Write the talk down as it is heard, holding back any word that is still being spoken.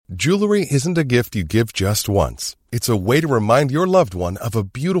Jewelry isn't a gift you give just once. It's a way to remind your loved one of a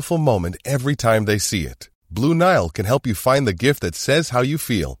beautiful moment every time they see it. Blue Nile can help you find the gift that says how you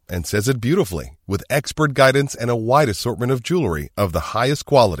feel and says it beautifully, with expert guidance and a wide assortment of jewelry of the highest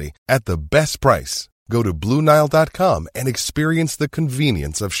quality at the best price. Go to BlueNile.com and experience the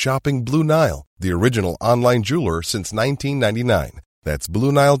convenience of shopping Blue Nile, the original online jeweler since 1999. That's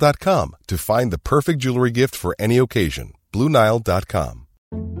BlueNile.com to find the perfect jewelry gift for any occasion. BlueNile.com.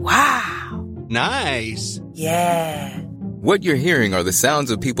 Wow! Nice! Yeah! What you're hearing are the sounds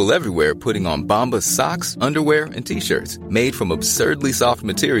of people everywhere putting on Bombas socks, underwear, and T-shirts made from absurdly soft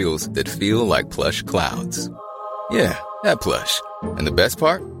materials that feel like plush clouds. Yeah, that plush. And the best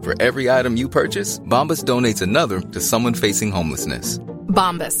part? For every item you purchase, Bombas donates another to someone facing homelessness.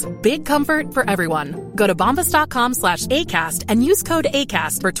 Bombas. Big comfort for everyone. Go to bombas.com/ACAST and use code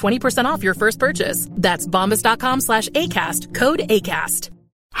ACAST for 20% off your first purchase. That's bombas.com/ACAST. Code ACAST.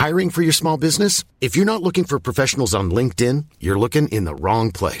 Hiring for your small business? If you're not looking for professionals on LinkedIn, you're looking in the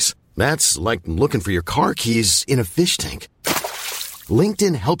wrong place. That's like looking for your car keys in a fish tank.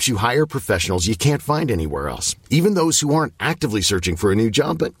 LinkedIn helps you hire professionals you can't find anywhere else, even those who aren't actively searching for a new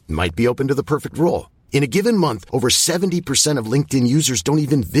job but might be open to the perfect role. In a given month, over 70% of LinkedIn users don't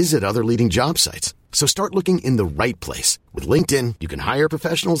even visit other leading job sites. So start looking in the right place. With LinkedIn, you can hire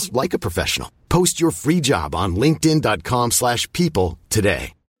professionals like a professional. Post your free job on linkedin.com/people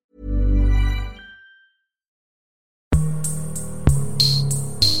today.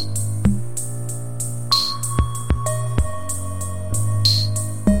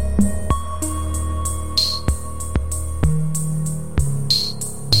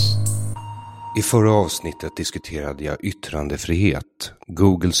 I förra avsnittet diskuterade jag yttrandefrihet,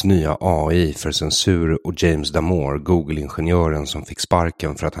 Googles nya AI för censur och James Damore, Google-ingenjören som fick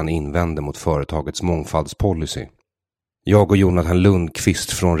sparken för att han invände mot företagets mångfaldspolicy. Jag och Jonathan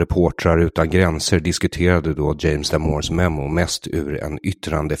Lundqvist från Reportrar utan gränser diskuterade då James Damores memo mest ur en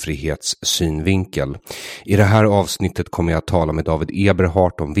yttrandefrihetssynvinkel. I det här avsnittet kommer jag att tala med David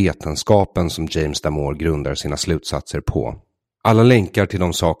Eberhard om vetenskapen som James Damore grundar sina slutsatser på. Alla länkar till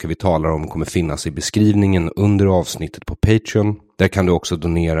de saker vi talar om kommer finnas i beskrivningen under avsnittet på Patreon. Där kan du också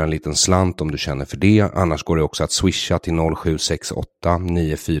donera en liten slant om du känner för det. Annars går det också att swisha till 0768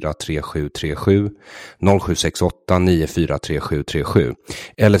 943737, 0768 943737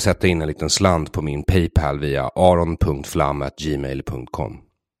 eller sätta in en liten slant på min PayPal via aron.flam@gmail.com.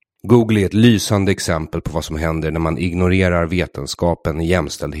 Google är ett lysande exempel på vad som händer när man ignorerar vetenskapen i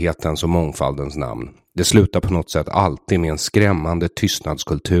jämställdhetens och mångfaldens namn. Det slutar på något sätt alltid med en skrämmande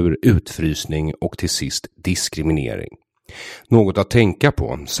tystnadskultur, utfrysning och till sist diskriminering. Något att tänka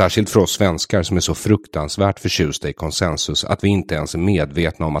på, särskilt för oss svenskar som är så fruktansvärt förtjusta i konsensus att vi inte ens är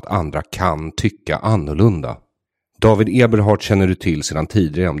medvetna om att andra kan tycka annorlunda. David Eberhard känner du till sedan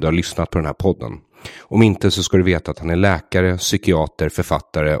tidigare om du har lyssnat på den här podden. Om inte så ska du veta att han är läkare, psykiater,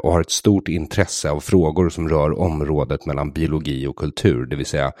 författare och har ett stort intresse av frågor som rör området mellan biologi och kultur, det vill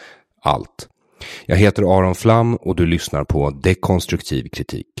säga allt. Jag heter Aron Flam och du lyssnar på Dekonstruktiv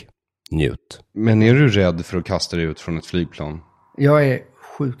kritik. Njut. Men är du rädd för att kasta dig ut från ett flygplan? Jag är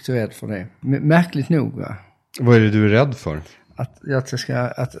sjukt rädd för det. Märkligt nog, va? Vad är det du är rädd för? Att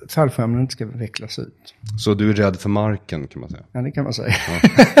fallskärmen inte ska vecklas ut. Så du är rädd för marken, kan man säga? Ja, det kan man säga. Ja.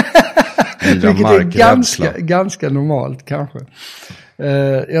 Vilket är ganska normalt kanske.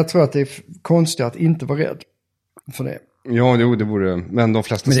 Jag tror att det är konstigt att inte vara rädd för det. Ja, jo, det vore. Men de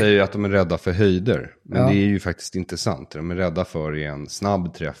flesta säger ju att de är rädda för höjder. Men det är ju faktiskt inte sant. Det de är rädda för är en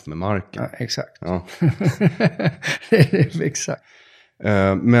snabb träff med marken. Ja, exakt. Ja. Exakt.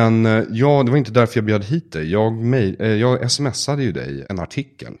 Men ja, det var inte därför jag bjöd hit dig. Jag smsade ju dig en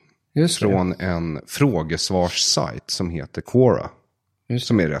artikel från en frågesvarssajt som heter Quora.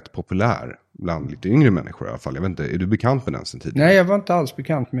 Som är rätt populär bland lite yngre människor i alla fall. Jag vet inte, är du bekant med den sen tidigare? Nej, jag var inte alls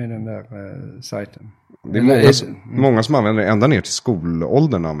bekant med den där sajten. Det är många som använder det, ända ner till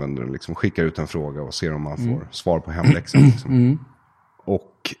skolåldern använder den. Liksom skickar ut en fråga och ser om man får svar på hemläxan. Liksom.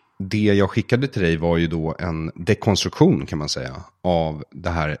 Och det jag skickade till dig var ju då en dekonstruktion, kan man säga, av det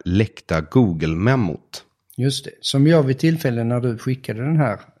här läckta Google-memot. Just det, som jag vid tillfällen när du skickade den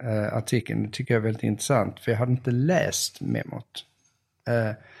här artikeln, det tycker jag är väldigt intressant. För jag hade inte läst memot.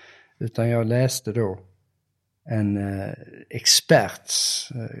 Utan jag läste då en experts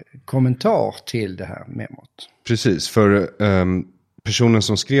kommentar till det här memot. Precis, för personen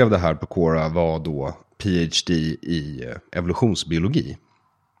som skrev det här på Quora var då PhD i evolutionsbiologi.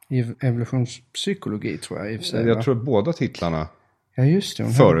 I evolutionspsykologi tror jag i och för sig. Jag tror att båda titlarna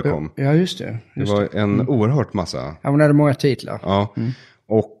förekom. Ja, just det. Det var en oerhört massa. Ja, hon hade många titlar. Ja,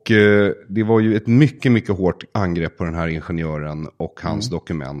 Och det var ju ett mycket, mycket hårt angrepp på den här ingenjören och hans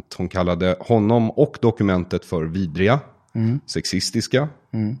dokument. Hon kallade honom och dokumentet för vidriga, sexistiska,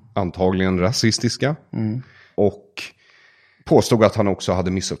 antagligen rasistiska. Och påstod att han också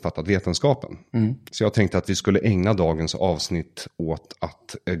hade missuppfattat vetenskapen. Så jag tänkte att vi skulle ägna dagens avsnitt åt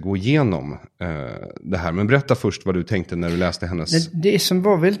att gå igenom det här. Men berätta först vad du tänkte när du läste hennes... Det som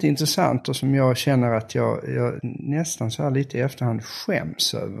var väldigt intressant och som jag känner att jag nästan så här lite i efterhand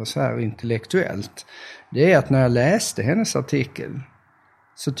skäms över så här intellektuellt. Det är att när jag läste hennes artikel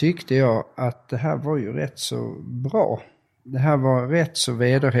så tyckte jag att det här var ju rätt så bra. Det här var rätt så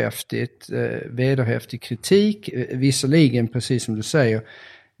vederhäftig kritik, visserligen precis som du säger,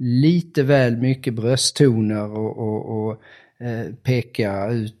 lite väl mycket brösttoner och peka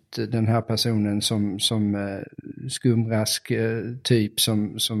ut den här personen som skumrask typ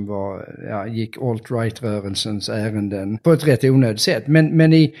som var, gick alt-right-rörelsens ärenden på ett rätt onödigt sätt.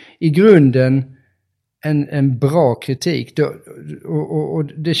 Men i grunden en bra kritik och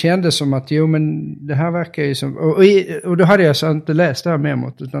det kändes som att men det här verkar ju som och då hade jag så inte läst det här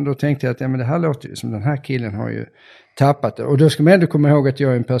memot, utan då tänkte jag att men det här låter ju som den här killen har ju tappat det. Och då ska man ändå komma ihåg att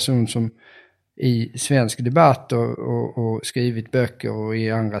jag är en person som i svensk debatt och skrivit böcker och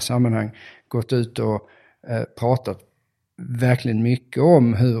i andra sammanhang gått ut och pratat verkligen mycket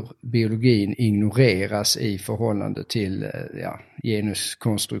om hur biologin ignoreras i förhållande till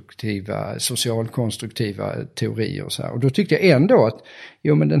genuskonstruktiva, socialkonstruktiva teorier och så här. Och då tyckte jag ändå att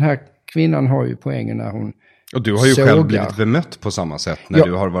men den här kvinnan har ju poängen när hon och du har ju själv blivit bemött på samma sätt när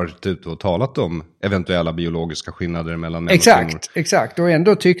du har varit ute och talat om eventuella biologiska skillnader mellan män och kvinnor. Exakt. Och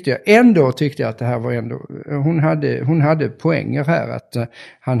ändå tyckte jag att det här var ändå... Hon hade poänger här, att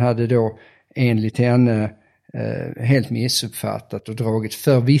han hade då enligt henne helt missuppfattat och dragit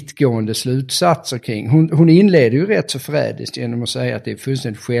för vittgående slutsatser kring. Hon inleder ju rätt så förrädiskt genom att säga att det är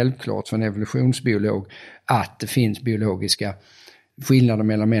fullständigt självklart för en evolutionsbiolog att det finns biologiska skillnader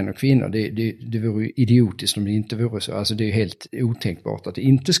mellan män och kvinnor. Det vore ju idiotiskt om det inte vore så. Alltså det är helt otänkbart att det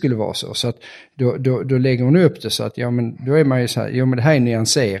inte skulle vara så. Så att då lägger hon upp det så att då är man ju så här, men det här är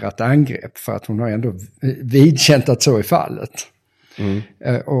nyanserat angrepp, för att hon har ändå vidkänt att så är fallet.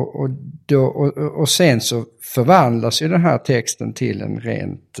 Och sen så förvandlas ju den här texten till en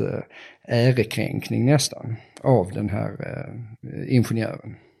rent ärekränkning nästan av den här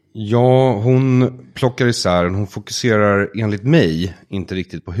ingenjören. Ja, hon plockar isär, hon fokuserar enligt mig inte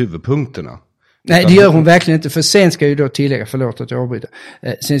riktigt på huvudpunkterna. Nej, det gör hon verkligen inte, för sen ska ju då tillägga, förlåt att jag avbryter,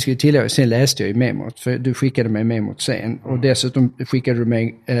 sen läste jag ju memot, för du skickade mig memot sen, och dessutom skickade du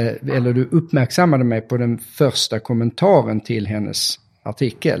mig, eller du uppmärksammade mig på den första kommentaren till hennes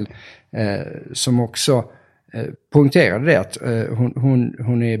artikel, som också poängterade det att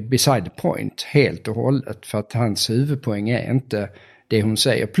hon är beside the point helt och hållet, för att hans huvudpoäng är inte det hon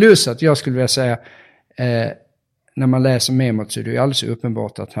säger. Plus att jag skulle vilja säga, när man läser memot så är det ju alldeles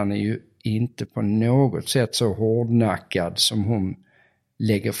uppenbart att han är ju inte på något sätt så hårdnackad som hon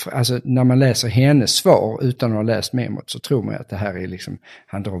lägger fram. Alltså när man läser hennes svar utan att ha läst memot så tror man att det här är liksom,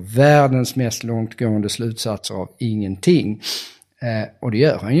 han drar världens mest långtgående slutsatser av ingenting. Och det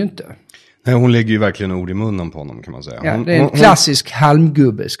gör han ju inte. Nej, hon lägger ju verkligen ord i munnen på honom, kan man säga. Ja, det är en klassisk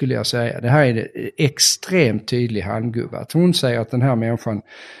halmgubbe skulle jag säga. Det här är det extremt tydlig halmgubbe. Att hon säger att den här människan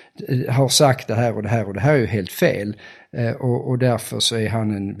har sagt det här och det här och det här är ju helt fel. Och därför så är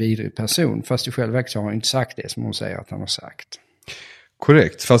han en vidrig person. Fast i själva verket så har han inte sagt det som hon säger att han har sagt.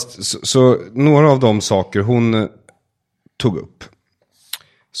 Korrekt, fast så några av de saker hon tog upp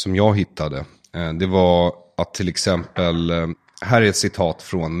som jag hittade, det var att till exempel, här är ett citat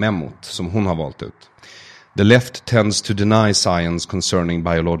från memot som hon har valt ut. The left tends to deny science concerning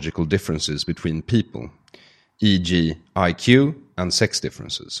biological differences between people, e.g. IQ and sex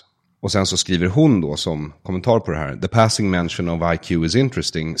differences. Och sen så skriver hon då som kommentar på det här: The passing mention of IQ is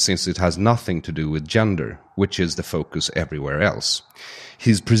interesting since it has nothing to do with gender, which is the focus everywhere else.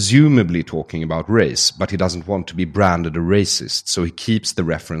 He's presumably talking about race, but he doesn't want to be branded a racist, so he keeps the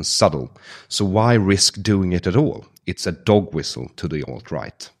reference subtle. So why risk doing it at all? It's a dog whistle to the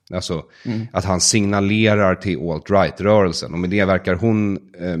alt-right. Alltså att han signalerar till alt-right-rörelsen. Och med det verkar hon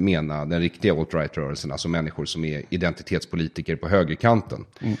mena den riktiga alt-right-rörelsen. Alltså människor som är identitetspolitiker på högerkanten.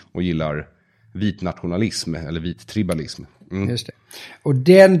 Och gillar vit nationalism eller vit tribalism. Just det. Och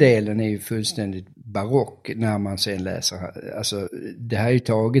den delen är ju fullständigt barock när man sen läser. Alltså det här är ju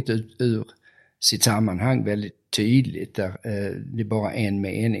taget ur sitt sammanhang väldigt tydligt. Där det är bara en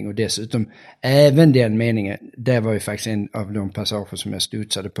mening. Och dessutom även den meningen, det var ju faktiskt en av de passager som jag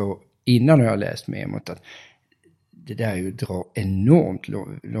studsade på innan jag läst memot. Att det där är ju dra enormt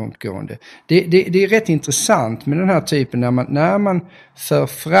långtgående. Det är rätt intressant med den här typen när man för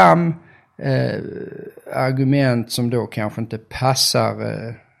fram argument som då kanske inte passar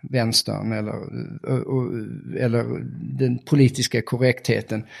vänstern eller den politiska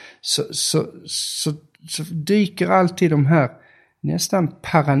korrektheten, så dyker alltid de här nästan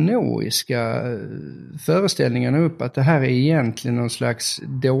paranoiska föreställningarna upp att det här är egentligen någon slags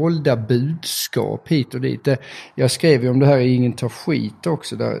dolda budskap hit och dit. Jag skrev ju om det här i Ingen tar skit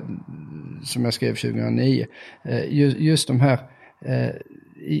också, där, som jag skrev 2009. Just de här,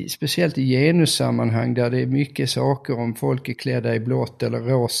 speciellt i genussammanhang där det är mycket saker om folk är klädda i blått eller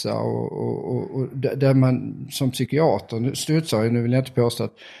rosa och där man som psykiater studsar, nu vill jag inte påstå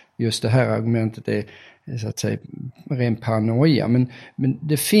att just det här argumentet är så att säga ren paranoia, men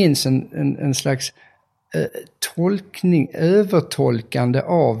det finns en slags övertolkande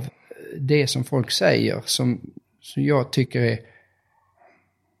av det som folk säger som jag tycker är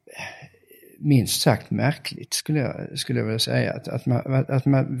minst sagt märkligt, skulle jag vilja säga. Att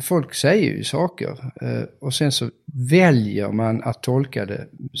folk säger ju saker och sen så väljer man att tolka det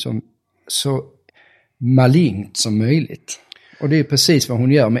som så malignt som möjligt. Och det är precis vad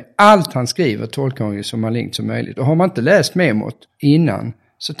hon gör med allt han skriver, tolkar hon ju så malignt som möjligt. Och har man inte läst memot innan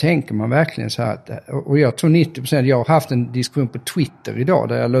så tänker man verkligen så här. Och jag tror 90%, jag har haft en diskussion på Twitter idag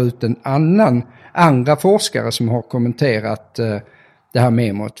där jag la ut en andra forskare som har kommenterat det här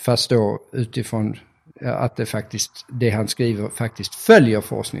memot, fast då utifrån att det han skriver faktiskt följer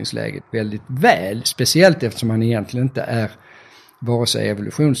forskningsläget väldigt väl. Speciellt eftersom han egentligen inte är vare sig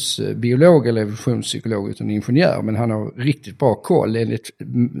evolutionsbiolog eller evolutionspsykolog utan ingenjör, men han har riktigt bra koll.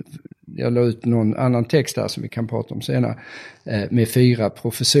 Jag la ut någon annan text där som vi kan prata om senare, med 4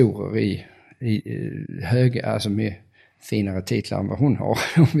 professorer i höga, alltså med finare titlar än vad hon har,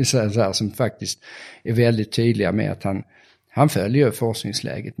 om vi säger så här, som faktiskt är väldigt tydliga med att han följer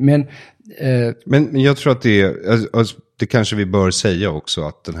forskningsläget. Men jag tror att det kanske vi bör säga också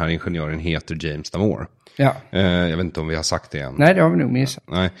att den här ingenjören heter James Damore. Ja. Jag vet inte om vi har sagt det än. Nej, det har vi nog missat.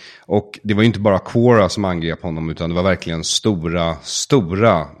 Nej. Och det var ju inte bara Quora som angrep honom, utan det var verkligen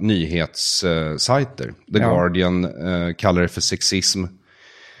stora nyhetssajter. The Guardian kallar det för sexism.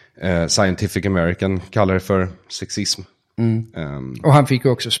 Scientific American kallar det för sexism. Och han fick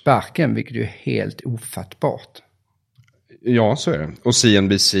också sparken, vilket är helt ofattbart. Ja, så är det. Och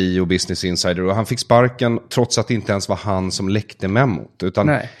CNBC och Business Insider. Och han fick sparken trots att det inte ens var han som läckte memot.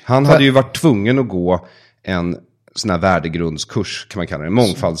 Utan han hade ju varit tvungen att gå en sån här värdegrundskurs, kan man kalla det. En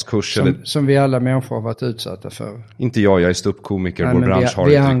mångfaldskurs. Som vi alla människor har varit utsatta för. Inte jag är ståuppkomiker. Vår bransch har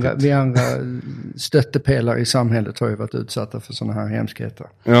inte riktigt. Vi andra stöttepelare i samhället har ju varit utsatta för såna här hemskheter.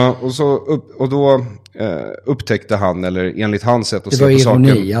 Ja, och då upptäckte han, eller enligt hans sätt att se på saken. Det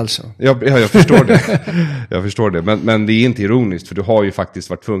var ironi alltså. Ja, jag förstår det. Jag förstår det. Men det är inte ironiskt, för du har ju faktiskt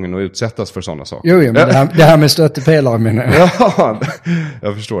varit tvungen att utsättas för sådana saker. Jo, men det här med stöttepelare menar jag. Ja,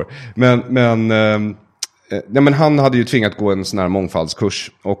 jag förstår. Men han hade ju tvingat gå en sån här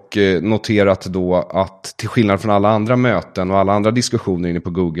mångfaldskurs och noterat då att till skillnad från alla andra möten och alla andra diskussioner inne på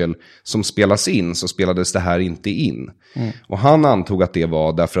Google som spelas in, så spelades det här inte in. Och han antog att det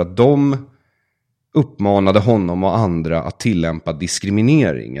var därför att de uppmanade honom och andra att tillämpa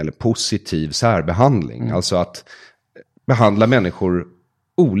diskriminering eller positiv särbehandling. Alltså att behandla människor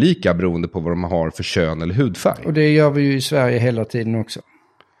olika beroende på vad de har för kön eller hudfärg. Och det gör vi ju i Sverige hela tiden också.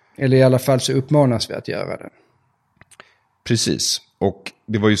 Eller i alla fall så uppmanas vi att göra det. Precis. Och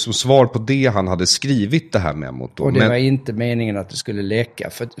det var ju som svar på det han hade skrivit det här memot då. Och det var inte meningen att det skulle läcka.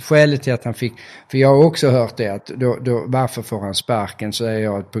 För skälet till att han fick... För jag har också hört det att då varför får han sparken, så är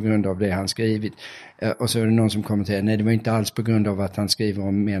jag på grund av det han skrivit. Och så är det någon som kommenterar, nej det var inte alls på grund av att han skriver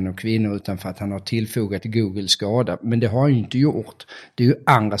om män och kvinnor, utan för att han har tillfogat Google skada. Men det har han ju inte gjort. Det är ju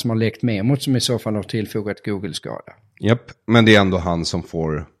andra som har läckt memot som i så fall har tillfogat Google skada. Japp, men det är ändå han som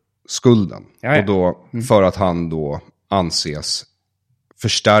får skulden. Jaja. Och då, för att han då anses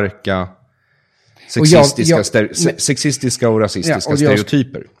förstärka sexistiska och rasistiska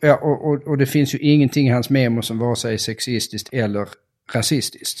stereotyper. Ja, och det finns ju ingenting i hans memo som vare sig är sexistiskt eller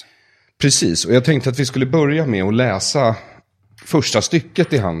rasistiskt. Precis, och jag tänkte att vi skulle börja med att läsa första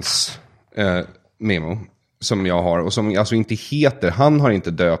stycket i hans memo som jag har, och som alltså inte heter, han har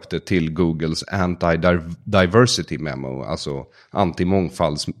inte döpt det till Googles anti-diversity memo, alltså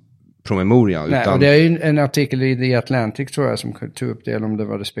anti-mångfaldspromemoria. Nej, och det är ju en artikel i The Atlantic tror jag som tog upp det, eller om det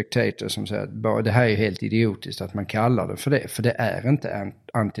var The Spectator, som säger att det här är ju helt idiotiskt att man kallar det för det är inte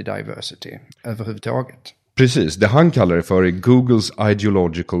anti-diversity överhuvudtaget. Precis, det han kallar det för är Googles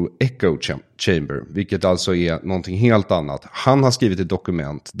Ideological Echo Chamber, vilket alltså är någonting helt annat. Han har skrivit ett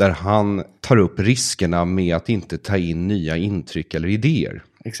dokument där han tar upp riskerna med att inte ta in nya intryck eller idéer.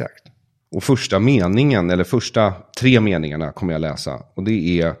 Exakt. Och första meningen, eller första 3 meningarna kommer jag läsa. Och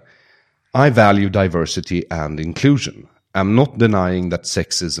det är: I value diversity and inclusion. I'm not denying that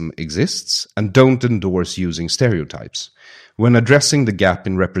sexism exists and don't endorse using stereotypes. When addressing the gap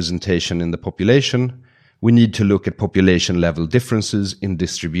in representation in the population, we need to look at population level differences in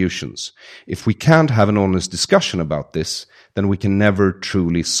distributions. If we can't have an honest discussion about this, then we can never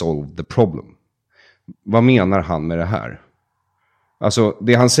truly solve the problem. Vad menar han med det här? Alltså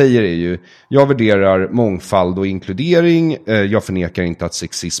det han säger är ju: jag värderar mångfald och inkludering, jag förnekar inte att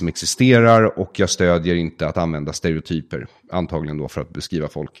sexism existerar och jag stödjer inte att använda stereotyper, antagligen då för att beskriva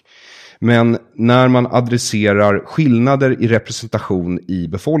folk. Men när man adresserar skillnader i representation i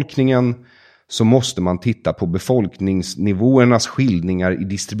befolkningen så måste man titta på befolkningsnivåernas skillningar i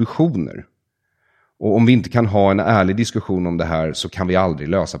distributioner. Och om vi inte kan ha en ärlig diskussion om det här så kan vi aldrig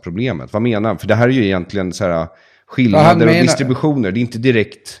lösa problemet. Vad menar han? För det här är ju egentligen så här skillnader och distributioner. Det är inte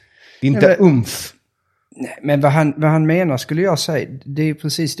direkt, det är inte umf. Nej, men vad han menar skulle jag säga, det är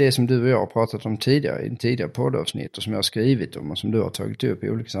precis det som du och jag har pratat om tidigare i en tidigare poddavsnitt och som jag har skrivit om och som du har tagit upp i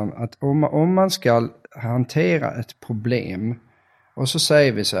olika sammanhang. Att om man ska hantera ett problem, och så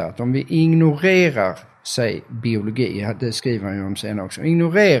säger vi så här att om vi ignorerar, säg biologi, det skriver han ju om sen också,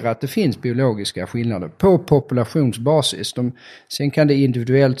 ignorerar att det finns biologiska skillnader på populationsbasis. Sen kan det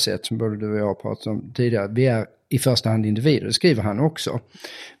individuellt sett, som både du och jag har pratat om tidigare, vi är i första hand individer, det skriver han också.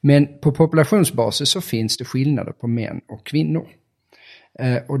 Men på populationsbasis så finns det skillnader på män och kvinnor.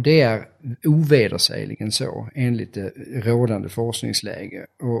 Och det är ovedersägligen så enligt det rådande forskningsläge.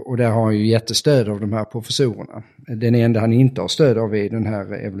 Och där har han ju jättestöd av de här professorerna. Den enda han inte har stöd av är den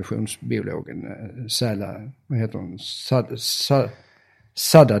här evolutionsbiologen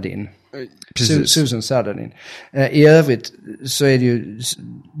Sadadin. Susan Sadadin. I övrigt så är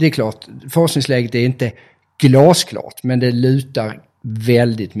det är klart, forskningsläget är inte glasklart, men det lutar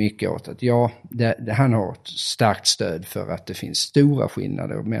väldigt mycket åt att han har ett starkt stöd för att det finns stora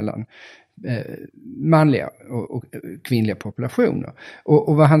skillnader mellan manliga och kvinnliga populationer.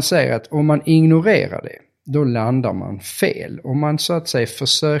 Och vad han säger att om man ignorerar det, då landar man fel. Om man så att säga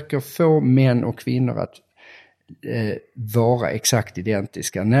försöker få män och kvinnor att vara exakt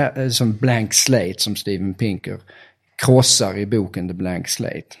identiska, som blank slate, som Steven Pinker krossar i boken The Blank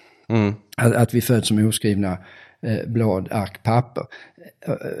Slate. Att vi föds som oskrivna blad, ark, papper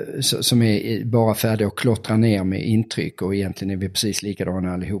som är bara färdiga att klottra ner med intryck, och egentligen är vi precis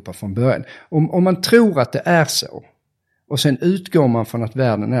likadana allihopa från början. Om man tror att det är så och sen utgår man från att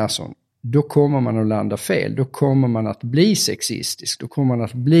världen är så, då kommer man att landa fel. Då kommer man att bli sexistisk, då kommer man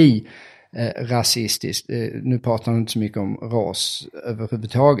att bli rasistisk. Nu pratar han inte så mycket om ras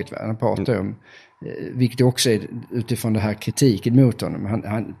överhuvudtaget, han pratar om, vilket också är utifrån det här kritiken mot honom,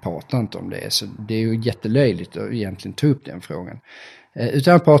 han pratar inte om det, så det är ju jättelöjligt att egentligen ta upp den frågan,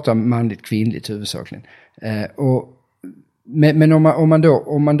 utan han pratar manligt kvinnligt huvudsakligen. Men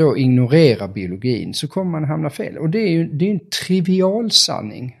om man då ignorerar biologin så kommer man hamna fel, och det är en trivial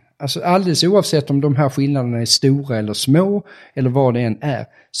sanning. Alltså alldeles oavsett om de här skillnaderna är stora eller små eller vad det än är,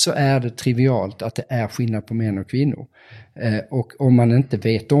 så är det trivialt att det är skillnad på män och kvinnor. Och om man inte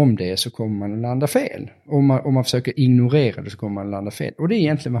vet om det så kommer man att landa fel. Om man försöker ignorera det så kommer man att landa fel. Och det är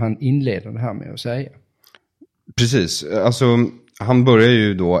egentligen vad han inleder det här med att säga. Precis, alltså han börjar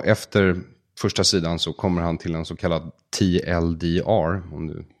ju då efter första sidan, så kommer han till en så kallad TLDR,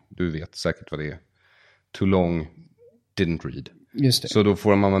 om du vet säkert vad det är. Too long, didn't read. Just det. Så då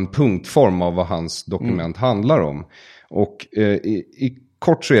får man en punktform av vad hans dokument handlar om. Och i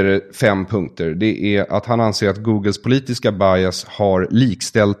kort så är det 5 punkter. Det är att han anser att Googles politiska bias har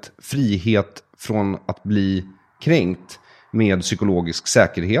likställt frihet från att bli kränkt med psykologisk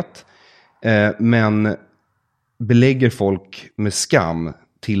säkerhet. Men belägger folk med skam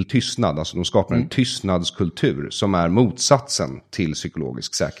till tystnad. Alltså de skapar en tystnadskultur som är motsatsen till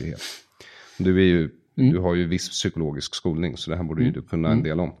psykologisk säkerhet. Du har ju viss psykologisk skolning, så det här borde ju du kunna en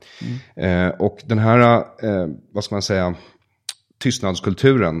del om. Och den här, vad ska man säga,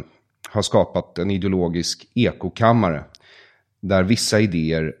 tystnadskulturen har skapat en ideologisk ekokammare där vissa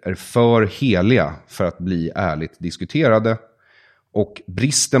idéer är för heliga för att bli ärligt diskuterade, och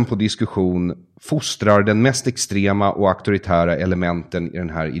bristen på diskussion fostrar den mest extrema och auktoritära elementen i den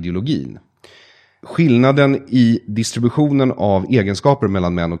här ideologin. Skillnaden i distributionen av egenskaper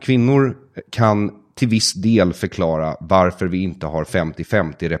mellan män och kvinnor kan till viss del förklara varför vi inte har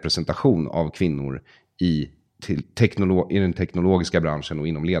 50-50 representation av kvinnor i den teknologiska branschen och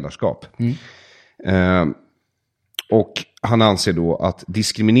inom ledarskap. Och han anser då att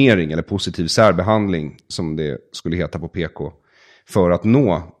diskriminering eller positiv särbehandling, som det skulle heta på PK, för att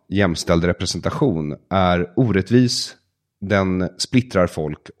nå jämställd representation är orättvis, den splittrar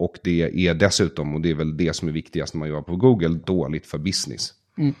folk och det är dessutom, och det är väl det som är viktigast när man jobbar på Google, dåligt för business.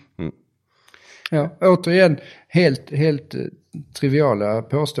 Ja, återigen helt triviala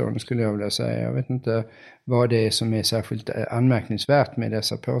påståenden skulle jag vilja säga. Jag vet inte vad det är som är särskilt anmärkningsvärt med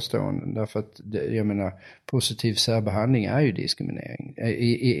dessa påståenden. Därför att jag menar, positiv särbehandling är ju diskriminering.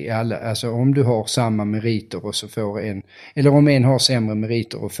 I alla, alltså om du har samma meriter och så får eller om en har sämre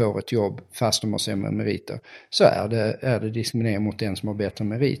meriter och får ett jobb fast de har sämre meriter, så är det diskriminering mot den som har bättre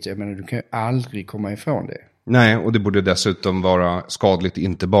meriter. Jag menar, du kan ju aldrig komma ifrån det. Nej, och det borde dessutom vara skadligt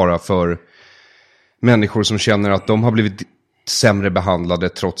inte bara för människor som känner att de har blivit sämre behandlade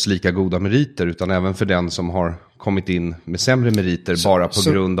trots lika goda meriter, utan även för den som har kommit in med sämre meriter bara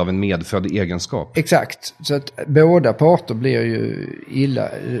på grund av en medfödd egenskap. Exakt, så att båda parter blir ju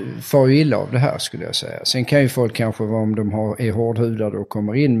får ju illa av det här, skulle jag säga. Sen kan ju folk kanske, om de är hårdhudade och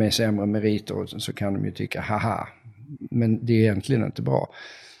kommer in med sämre meriter, så kan de ju tycka haha, men det är egentligen inte bra.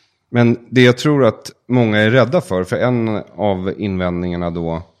 Men det jag tror att många är rädda för en av invändningarna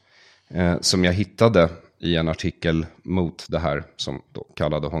då som jag hittade i en artikel mot det här, som då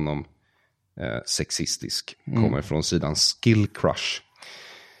kallade honom sexistisk, kommer från sidan Skill Crush.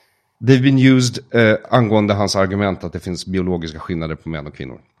 They've been used, angående hans argument att det finns biologiska skillnader på män och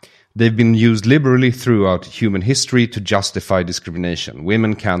kvinnor. They've been used liberally throughout human history to justify discrimination.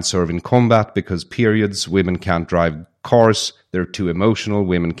 Women can't serve in combat because periods. Women can't drive cars. They're too emotional.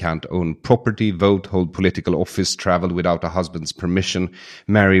 Women can't own property, vote, hold political office, travel without a husband's permission,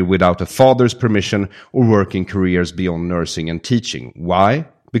 marry without a father's permission, or work in careers beyond nursing and teaching. Why?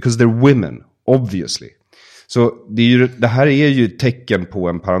 Because they're women, obviously. Så det här är ju ett tecken på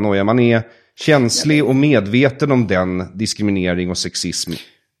en paranoia. Man är känslig och medveten om den diskriminering och sexism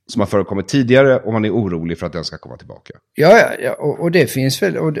som har förekommit tidigare, och man är orolig för att den ska komma tillbaka. Ja, och det finns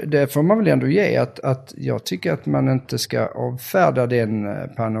väl, och det får man väl ändå ge, att jag tycker att man inte ska avfärda den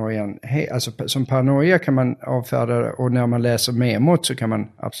paranoian. Alltså som paranoia kan man avfärda det, och när man läser memot så kan man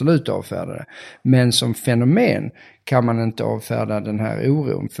absolut avfärda det. Men som fenomen kan man inte avfärda den här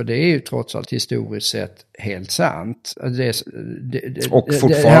oron, för det är ju trots allt historiskt sett helt sant. Och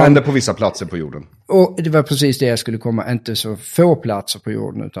fortfarande på vissa platser på jorden. Och det var precis det jag skulle komma, inte så få platser på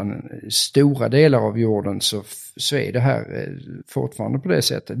jorden, utan stora delar av jorden så är det här fortfarande på det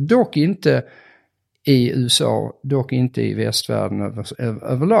sättet. Dock inte i USA, dock inte i västvärlden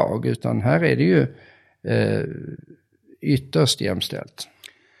överlag, utan här är det ju ytterst jämställt.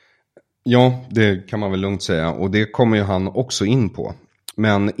 Ja, det kan man väl lugnt säga, och det kommer ju han också in på.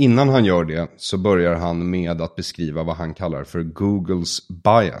 Men innan han gör det så börjar han med att beskriva vad han kallar för Googles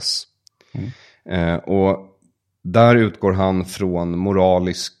bias. Och där utgår han från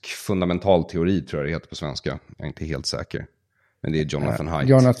moralisk fundamentalteori, tror jag det heter på svenska. Jag är inte helt säker. Men det är Jonathan Haidt.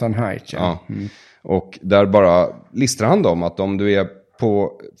 Jonathan Haidt, ja. Och där bara listar han dem att om du är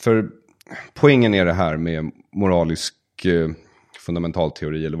på... För poängen är det här med moralisk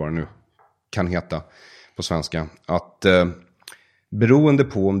fundamentalteori, eller vad det nu kan heta på svenska. Att beroende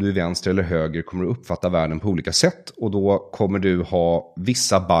på om du är vänster eller höger kommer du uppfatta världen på olika sätt. Och då kommer du ha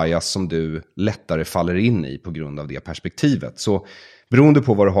vissa bias som du lättare faller in i på grund av det perspektivet. Så beroende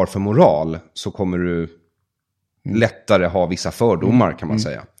på vad du har för moral så kommer du lättare ha vissa fördomar, kan man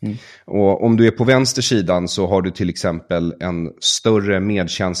säga. Och om du är på vänstersidan så har du till exempel en större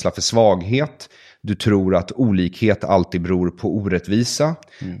medkänsla för svaghet. Du tror att olikhet alltid beror på orättvisa.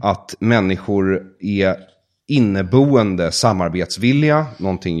 Att människor är inneboende samarbetsvilliga.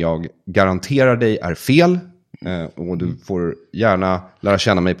 Någonting jag garanterar dig är fel. Och du får gärna lära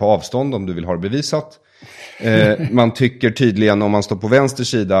känna mig på avstånd om du vill ha det bevisat. Man tycker tydligen, om man står på vänster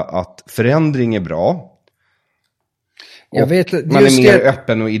sida, att förändring är bra. Man är mer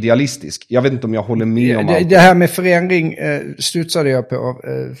öppen och idealistisk. Jag vet inte om jag håller med om allt. Det här med förändring studsade jag på,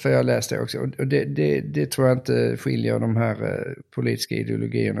 för jag läste också. Och det tror jag inte skiljer de här politiska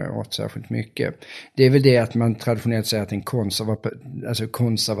ideologierna åt särskilt mycket. Det är väl det att man traditionellt säger att en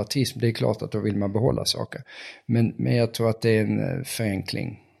konservatism, det är klart att då vill man behålla saker. Men jag tror att det är en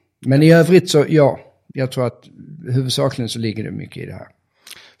förenkling. Men i övrigt så, ja, jag tror att huvudsakligen så ligger det mycket i det här.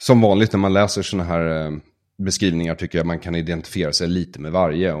 Som vanligt när man läser såna här beskrivningar tycker jag man kan identifiera sig lite med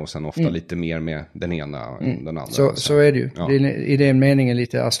varje och sen ofta lite mer med den ena än den andra. Så är det ju. Ja. Det är, i den meningen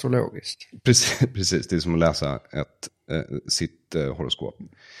lite astrologiskt. Precis, det är som att läsa sitt horoskop.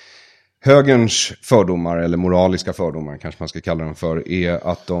 Högerns fördomar, eller moraliska fördomar kanske man ska kalla dem för, är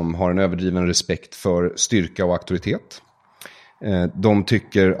att de har en överdriven respekt för styrka och auktoritet. De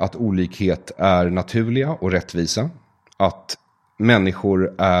tycker att olikhet är naturliga och rättvisa. Att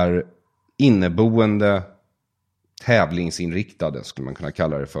människor är inneboende tävlingsinriktade, skulle man kunna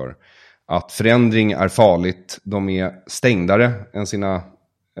kalla det för. Att förändring är farligt. De är stängdare än sina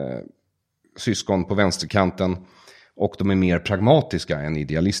syskon på vänsterkanten. Och de är mer pragmatiska än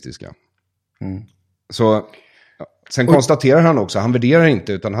idealistiska. Så sen konstaterar han också, han värderar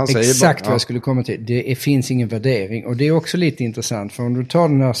inte, utan han säger exakt vad jag skulle komma till. Det finns ingen värdering. Och det är också lite intressant, för om du tar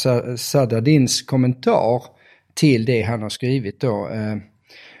den här Sadadins kommentar till det han har skrivit då,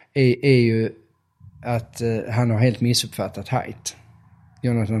 är ju att han har helt missuppfattat Haidt.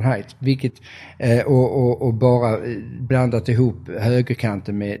 Jonathan Haidt, vilket och bara blandat ihop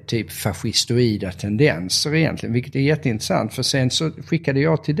högerkanten med typ fascistoida tendenser egentligen, vilket är jätteintressant, för sen så skickade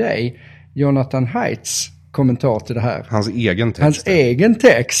jag till dig Jonathan Haidts kommentar till det här. Hans egen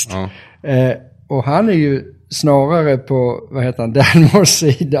text. Ja. Och han är ju snarare på, Dalmors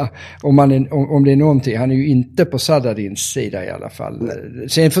sida, om det är någonting. Han är ju inte på Sadadins sida i alla fall.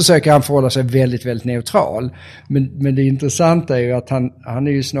 Sen försöker han förhålla sig väldigt, väldigt neutral. Men det intressanta är ju att han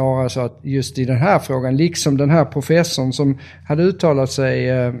är ju snarare så att just i den här frågan, liksom den här professorn som hade uttalat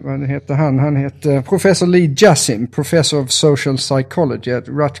sig, vad heter han? Han heter professor Lee Jassim, professor of social psychology at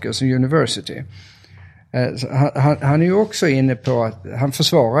Rutgers University. Han är ju också inne på att han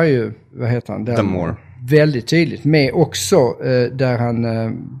försvarar ju, Dalmor väldigt tydligt, med också där han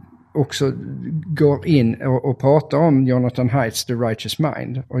också går in och pratar om Jonathan Haidts The Righteous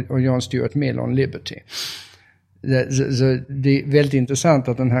Mind och John Stuart Mill on Liberty. Så det är väldigt intressant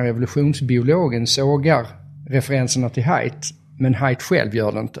att den här evolutionsbiologen sågar referenserna till Haidt, men Haidt själv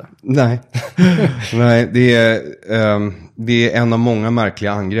gör det inte. Nej, nej, det är en av många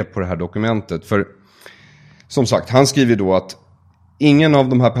märkliga angrepp på det här dokumentet. För som sagt, han skriver då att ingen av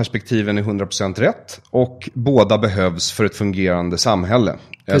de här perspektiven är 100% rätt och båda behövs för ett fungerande samhälle.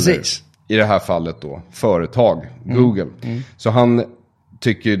 Precis. Eller, i det här fallet då, företag, Google. Så han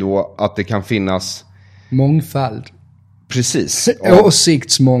tycker ju då att det kan finnas mångfald. Precis.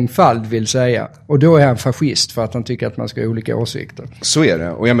 Åsiktsmångfald vill säga. Och då är han fascist för att han tycker att man ska ha olika åsikter. Så är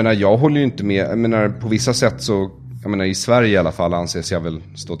det. Och jag menar, jag håller ju inte med. Jag menar, på vissa sätt så, jag menar, i Sverige i alla fall anses jag väl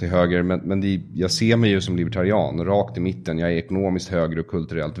stå till höger. Men jag ser mig ju som libertarian, rakt i mitten. Jag är ekonomiskt höger och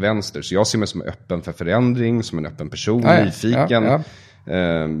kulturellt vänster. Så jag ser mig som öppen för förändring, som en öppen person, nyfiken. Ja.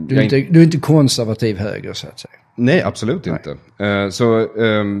 Du är inte konservativ höger, så att säga. Nej, absolut inte.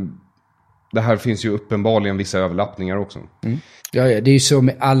 Det här finns ju uppenbarligen vissa överlappningar också. Ja, det är ju så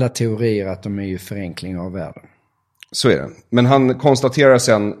med alla teorier att de är ju förenklingar av världen. Så är det. Men han konstaterar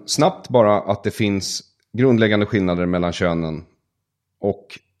sen snabbt bara att det finns grundläggande skillnader mellan könen. Och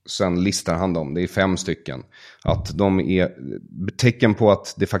sen listar han dem. Det är 5 stycken. Att de är tecken på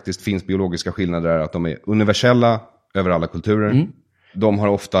att det faktiskt finns biologiska skillnader, är att de är universella över alla kulturer. De har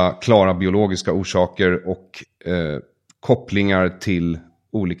ofta klara biologiska orsaker och kopplingar till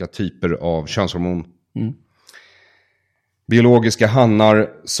olika typer av könshormon. Biologiska hannar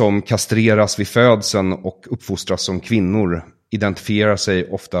som kastreras vid födseln och uppfostras som kvinnor identifierar sig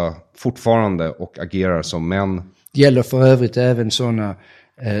ofta fortfarande och agerar som män. Gäller för övrigt även sådana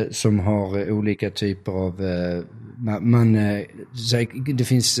som har olika typer av... det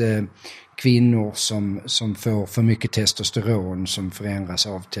finns kvinnor som får för mycket testosteron som förändras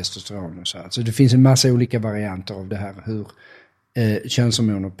av testosteron och så här. Så det finns en massa olika varianter av det här, hur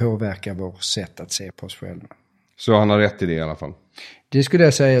könshormoner påverkar vårt sätt att se på oss själva. Så han har rätt i det i alla fall? Det skulle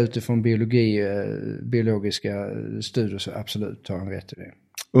jag säga utifrån biologiska studier, så absolut har han rätt i det.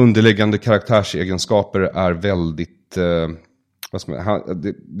 Underliggande karaktärsegenskaper är väldigt...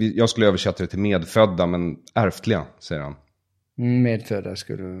 jag skulle översätta det till medfödda, men ärftliga, säger han. Medfödda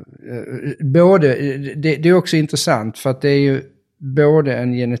skulle... det är också intressant, för att det är ju både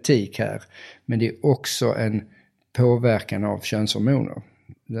en genetik här, men det är också en påverkan av könshormoner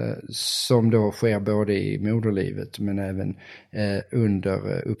som då sker både i moderlivet men även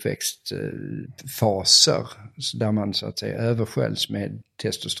under uppväxtfaser, där man så att säga översköljs med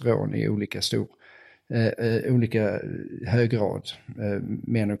testosteron i olika hög grad,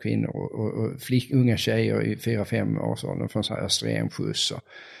 män och kvinnor och unga tjejer i 4-5 årsåldern från så här östrogenskjuts.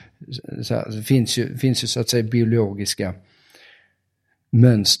 Det finns ju så att säga biologiska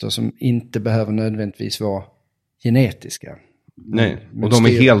mönster som inte behöver nödvändigtvis vara genetiska. Nej, och de är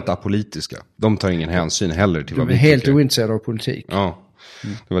helt apolitiska. De tar ingen hänsyn heller till vad vi tycker. De är helt ointresserade av politik. Ja,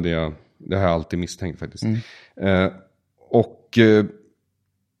 det var det har jag alltid misstänkt faktiskt.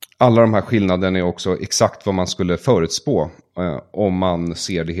 Alla de här skillnaderna är också exakt vad man skulle förutspå om man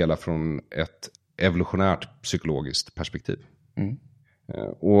ser det hela från ett evolutionärt psykologiskt perspektiv.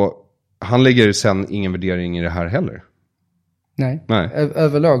 Och han lägger sen ingen värdering i det här heller. Nej.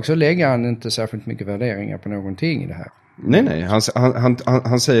 Överlag så lägger han inte särskilt mycket värderingar på någonting i det här. Nej.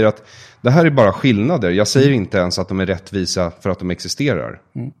 Han säger att det här är bara skillnader. Jag säger inte ens att de är rättvisa för att de existerar.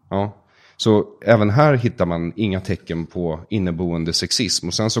 Ja. Så även här hittar man inga tecken på inneboende sexism.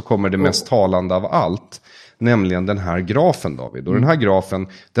 Och sen så kommer det mest talande av allt. Nämligen den här grafen, David. Och den här grafen,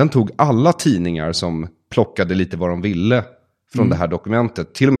 den tog alla tidningar som plockade lite vad de ville från det här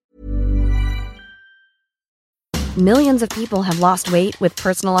dokumentet. Till och Millions of people have lost weight with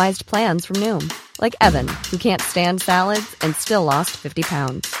personalized plans from Noom. Like Evan, who can't stand salads and still lost 50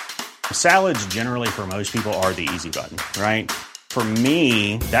 pounds. Salads generally for most people are the easy button, right? For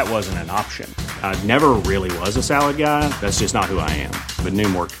me, that wasn't an option. I never really was a salad guy. That's just not who I am. But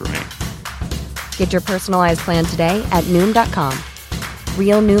Noom worked for me. Get your personalized plan today at Noom.com.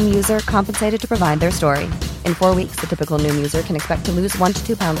 Real Noom user compensated to provide their story. In 4 weeks, the typical Noom user can expect to lose 1 to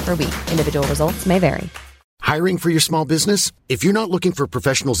 2 pounds per week. Individual results may vary. Hiring for your small business? If you're not looking for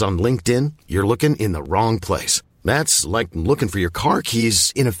professionals on LinkedIn, you're looking in the wrong place. That's like looking for your car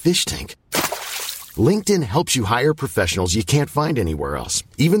keys in a fish tank. LinkedIn helps you hire professionals you can't find anywhere else,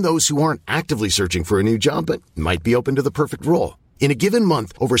 even those who aren't actively searching for a new job but might be open to the perfect role. In a given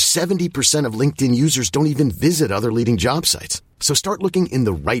month, over 70% of LinkedIn users don't even visit other leading job sites. So start looking in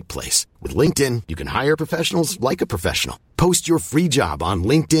the right place. With LinkedIn, you can hire professionals like a professional. Post your free job on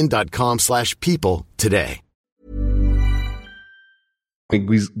linkedin.com/people today.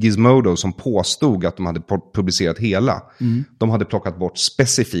 Gizmodo som påstod att de hade publicerat hela. De hade plockat bort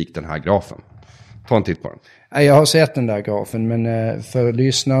specifikt den här grafen. Ta en titt på den. Jag har sett den där grafen, men för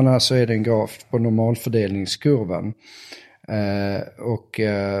lyssnarna så är det en graf på normalfördelningskurvan. Och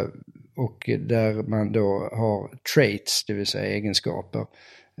där man då har traits, det vill säga egenskaper.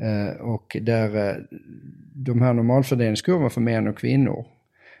 Och där de här normalfördelningskurvorna för män och kvinnor,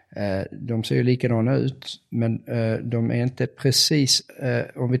 de ser ju likadana ut, men de är inte precis,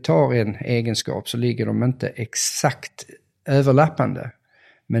 om vi tar en egenskap så ligger de inte exakt överlappande.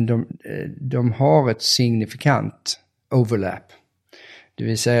 Men de har ett signifikant overlap. Det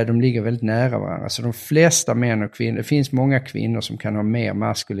vill säga de ligger väldigt nära varandra. Så de flesta män och kvinnor, det finns många kvinnor som kan ha mer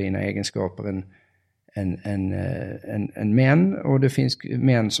maskulina egenskaper än män. Och det finns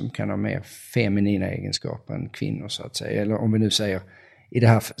män som kan ha mer feminina egenskaper än kvinnor så att säga. Eller om vi nu säger i det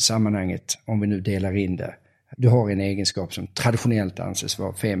här sammanhanget, om vi nu delar in det. Du har en egenskap som traditionellt anses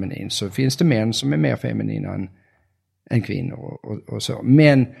vara feminin. Så finns det män som är mer feminina än kvinnor och så.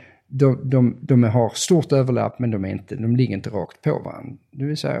 Men de har stort överlapp, men de ligger inte rakt på varandra. Det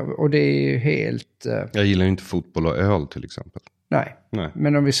vill säga, och det är helt... Jag gillar ju inte fotboll och öl till exempel. Nej.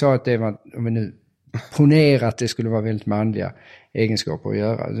 Men om vi sa att det var, om vi nu ponerar att det skulle vara väldigt manliga egenskaper att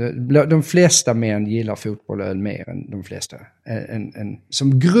göra. De flesta män gillar fotboll och öl mer än de flesta.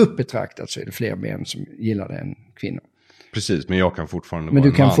 Som grupp betraktat så är det fler män som gillar det än kvinnor. Precis, men jag kan fortfarande Men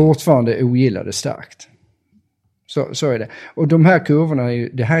du kan fortfarande ogilla det starkt. Så är det. Och de här kurvorna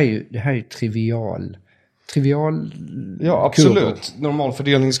det här är ju trivial. Ja, absolut. Kurvor.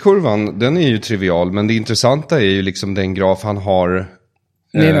 Normalfördelningskurvan, den är ju trivial, men det intressanta är ju liksom den graf han har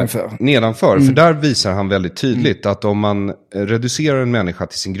nedanför. För där visar han väldigt tydligt att om man reducerar en människa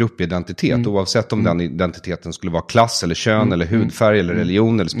till sin gruppidentitet, oavsett om den identiteten skulle vara klass eller kön eller hudfärg eller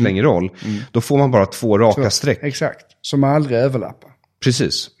religion eller spelar ingen roll, då får man bara 2 raka streck. Exakt, som aldrig överlappar.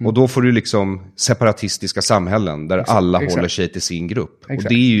 Precis, och då får du liksom separatistiska samhällen där alla håller sig till sin grupp. Och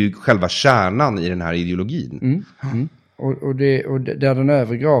det är ju själva kärnan i den här ideologin. Och där den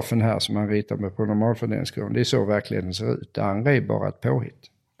övre grafen här som man ritar med på normalfördelningskurvan, det är så verkligheten ser ut. Det andra är bara ett påhitt.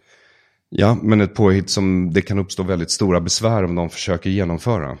 Ja, men ett påhitt som det kan uppstå väldigt stora besvär om de försöker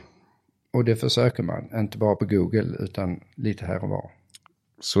genomföra. Och det försöker man, inte bara på Google utan lite här och var.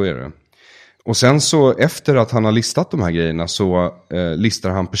 Så är det. Och sen så efter att han har listat de här grejerna så listar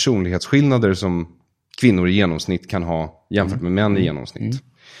han personlighetsskillnader som kvinnor i genomsnitt kan ha jämfört med män i genomsnitt.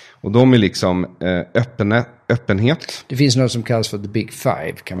 Och de är liksom öppenhet. Det finns något som kallas för the big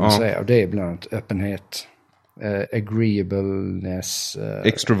five kan man säga. Och det är bland annat öppenhet, agreeableness,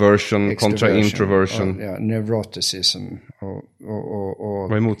 extroversion kontra introversion. Neuroticism.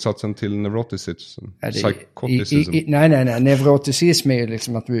 Vad är motsatsen till neuroticism? Psychoticism? Nej. Neuroticism är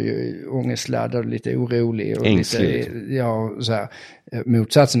liksom att du är ångestladdad och lite orolig. Och ängslig. Så här.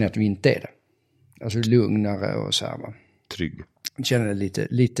 Motsatsen är att vi inte är det. Alltså lugnare och så här va. Trygg. Känner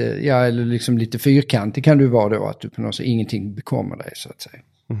lite eller liksom lite fyrkantig kan du vara då, att du på något sätt ingenting bekommer dig så att säga.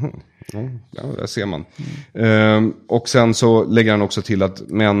 Ja, där ser man. Och sen så lägger han också till att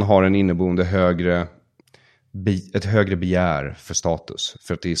män har en inneboende ett högre begär för status.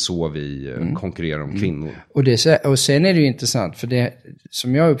 För att det är så vi konkurrerar om kvinnor. Och sen är det ju intressant, för det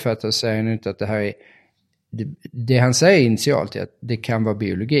som jag uppfattar säger nu inte att det här är det han säger initialt är att det kan vara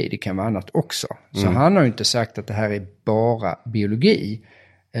biologi, det kan vara annat också. Så han har ju inte sagt att det här är bara biologi.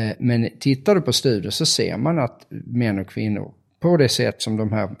 Men tittar du på studier så ser man att män och kvinnor på det sätt som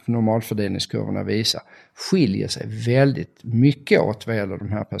de här normalfördelningskurvorna visar skiljer sig väldigt mycket åt vad gäller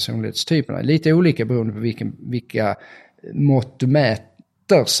de här personlighetstyperna. Lite olika beroende på vilka mått du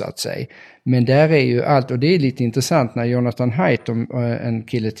mäter så att säga. Men där är ju allt, och det är lite intressant när Jonathan Haidt, en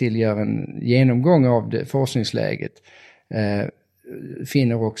kille till, gör en genomgång av det forskningsläget,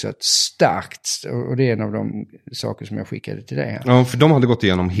 finner också ett starkt, och det är en av de saker som jag skickade till dig här. Ja, för de hade gått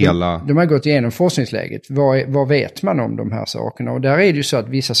igenom hela... De har gått igenom forskningsläget. Vad vet man om de här sakerna? Och där är det ju så att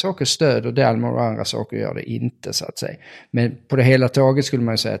vissa saker stöder Dalmor och andra saker gör det inte, så att säga. Men på det hela taget skulle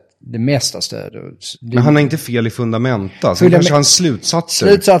man säga att det mesta stöder. Men han har inte fel i fundamenta, så kanske hans slutsatser...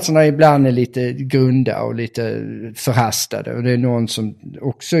 Slutsatserna ibland är lite grunda och lite förhastade. Och det är någon som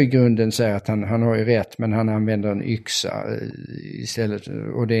också i grunden säger att han har ju rätt, men han använder en yxa istället,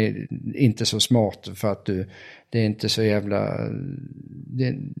 och det är inte så smart för att det är inte så jävla...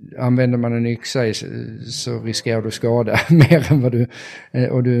 använder man en yxa så riskerar du skada mer än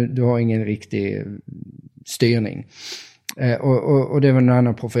vad du har ingen riktig styrning. Och det var en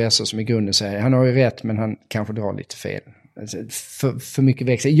annan professor som i grunden säger han har ju rätt, men han kanske drar lite fel. Alltså, för mycket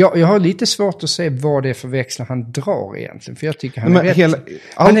växlar. Jag har lite svårt att se vad det är för växlar han drar egentligen, för jag tycker han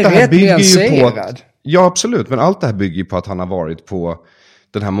är rätt nyanserad. Ja, absolut. Men allt det här bygger ju på att han har varit på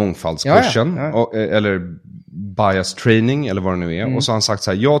den här mångfaldskursen. Eller bias training, eller vad det nu är. Och så har han sagt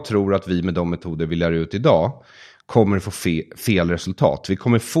så här, jag tror att vi med de metoder vi lär ut idag kommer få fel resultat. Vi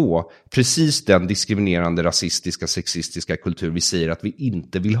kommer få precis den diskriminerande, rasistiska, sexistiska kultur vi säger att vi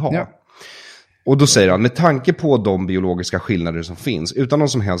inte vill ha. Ja. Och då säger han, med tanke på de biologiska skillnader som finns, utan någon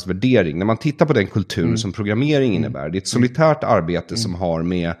som helst värdering, när man tittar på den kultur som programmering innebär, det är ett solitärt arbete som har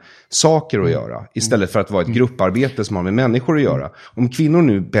med saker att göra, istället för att vara ett grupparbete som har med människor att göra. Om kvinnor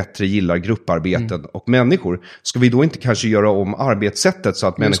nu bättre gillar grupparbeten och människor, ska vi då inte kanske göra om arbetssättet så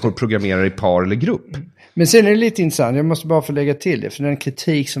att människor programmerar i par eller grupp? Men sen är det lite intressant, jag måste bara få lägga till det, för den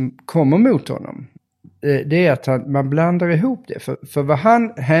kritik som kommer mot honom, det är att man blandar ihop det. För vad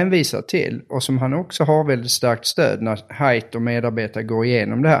han hänvisar till, och som han också har väldigt starkt stöd när Haidt och medarbetare går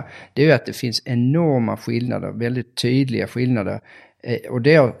igenom det här, det är ju att det finns enorma skillnader, väldigt tydliga skillnader. Och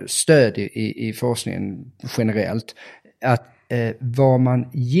det har stöd i forskningen generellt, att vad man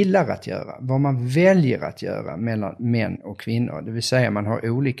gillar att göra, vad man väljer att göra mellan män och kvinnor. Det vill säga man har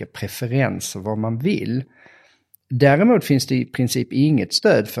olika preferenser vad man vill. Däremot finns det i princip inget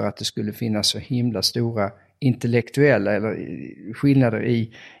stöd för att det skulle finnas så himla stora intellektuella eller skillnader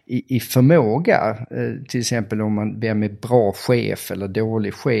i förmåga. Till exempel om man vem är bra chef eller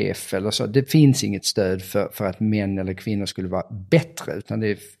dålig chef eller så. Det finns inget stöd för att män eller kvinnor skulle vara bättre, utan det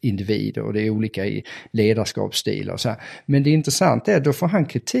är individer och det är olika i ledarskapsstilar och så här. Men det intressanta är att då får han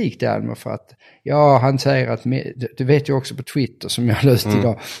kritik där för att han säger att, det vet jag också på Twitter som jag löst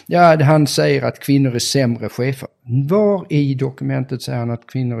idag, han säger att kvinnor är sämre chefer. Var i dokumentet säger han att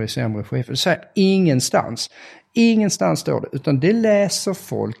kvinnor är sämre chefer? Det säger ingenstans. Ingenstans står det, utan det läser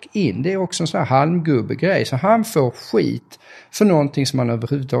folk in. Det är också en sån här halmgubbegrej, så han får skit för någonting som han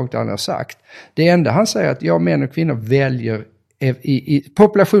överhuvudtaget aldrig har sagt. Det enda han säger att män och kvinnor väljer i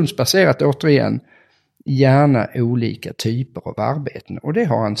populationsbaserat, återigen, gärna olika typer av arbeten. Och det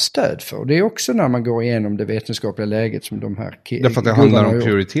har han stöd för. Och det är också när man går igenom det vetenskapliga läget som de här... Därför att det handlar om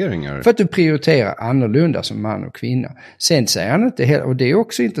prioriteringar. För att du prioriterar annorlunda som man och kvinna. Sen säger han inte helt, och det är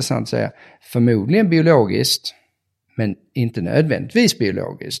också intressant att säga, förmodligen biologiskt, men inte nödvändigtvis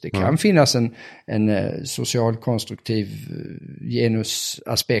biologiskt. Det kan finnas en socialkonstruktiv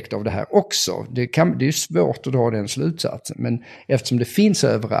genusaspekt av det här också. Det är svårt att dra den slutsatsen. Men eftersom det finns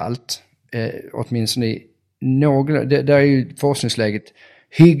överallt, åtminstone i där är ju forskningsläget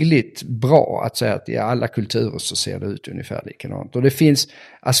hyggligt bra att säga att i alla kulturer så ser det ut ungefär likadant. Och det finns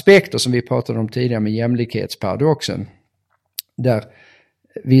aspekter som vi pratade om tidigare med jämlikhetsparadoxen, där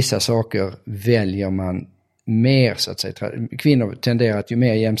vissa saker väljer man mer, så att säga. Kvinnor tenderar att ju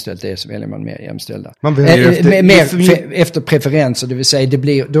mer jämställt det är så väljer man mer jämställda. Man väljer efter preferenser, det vill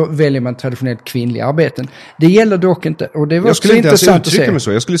säga då väljer man traditionellt kvinnliga arbeten. Det gäller dock inte, och det var jag skulle så inte intressant uttrycka att se. mig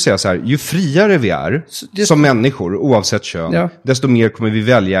så. Jag skulle säga så här, ju friare vi är som människor, oavsett kön, desto mer kommer vi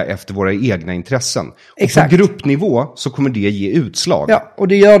välja efter våra egna intressen. Och på gruppnivå så kommer det ge utslag. Ja, och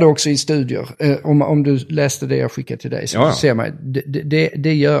det gör det också i studier. Om du läste det jag skickade till dig så ser man,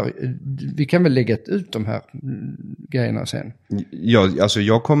 det gör, vi kan väl lägga ut de här grejerna sen. Ja, alltså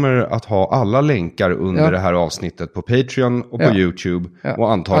jag kommer att ha alla länkar under det här avsnittet på Patreon och på YouTube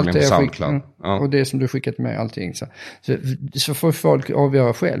och antagligen på SoundCloud. Och det som du skickat med allting. Så får folk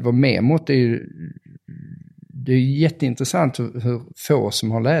avgöra själv. Och memot är ju det är jätteintressant hur få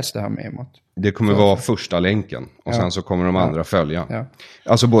som har läst det här memot. Det kommer vara första länken och sen så kommer de andra följa. Ja.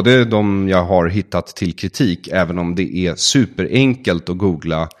 Alltså både de jag har hittat till kritik, även om det är superenkelt att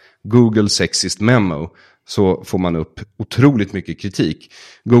googla Google sexist memo, så får man upp otroligt mycket kritik.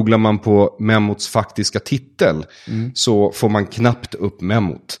 Googlar man på memots faktiska titel så får man knappt upp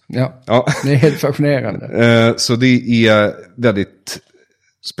memot. Ja. Det är helt fascinerande. Så det är väldigt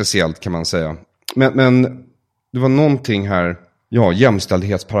speciellt kan man säga. Men det var någonting här,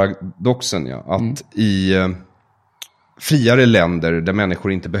 jämställdhetsparadoxen, att i friare länder där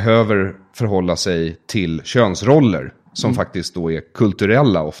människor inte behöver förhålla sig till könsroller, som faktiskt då är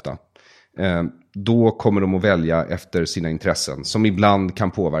kulturella ofta, då kommer de att välja efter sina intressen, som ibland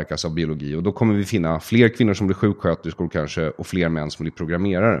kan påverkas av biologi. Och då kommer vi finna fler kvinnor som blir sjuksköterskor kanske, och fler män som blir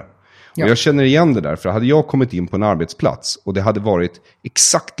programmerare. Ja. Och jag känner igen det där, för hade jag kommit in på en arbetsplats och det hade varit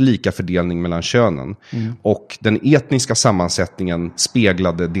exakt lika fördelning mellan könen och den etniska sammansättningen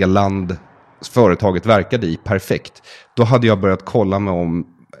speglade det land företaget verkade i perfekt, då hade jag börjat kolla mig om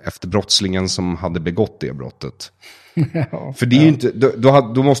efter brottslingen som hade begått det brottet. Ja, för det är ju inte,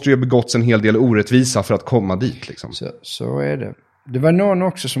 då måste det ju ha begåtts en hel del orättvisa för att komma dit liksom. Så är det. Det var någon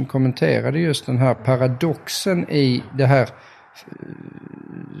också som kommenterade just den här paradoxen i det här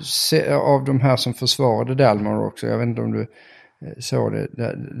av de här som försvarade Dalmor också. Jag vet inte om du såg det.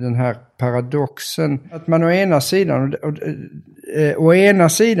 Den här paradoxen att man å ena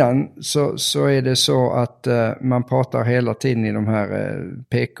sidan så är det så att man pratar hela tiden i de här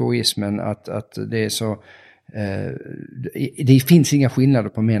PK-ismen att det är så det finns inga skillnader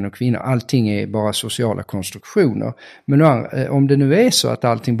på män och kvinnor. Allting är bara sociala konstruktioner. Men om det nu är så att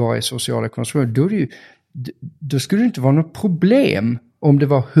allting bara är sociala konstruktioner, då skulle det inte vara något problem om det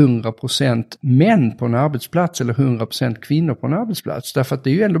var 100% män på en arbetsplats eller 100% kvinnor på en arbetsplats. Därför att det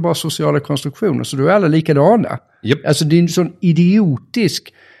är ju ändå bara sociala konstruktioner, så då är alla likadana. Yep. Alltså det är en sån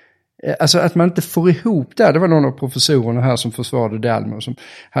idiotisk... Alltså att man inte får ihop det. Det var någon av professorerna här som försvarade Dalmor som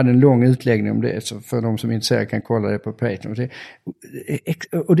hade en lång utläggning om det. Så för de som är intresserade kan kolla det på Patreon.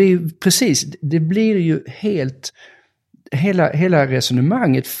 Och det är ju precis, det blir ju helt... Hela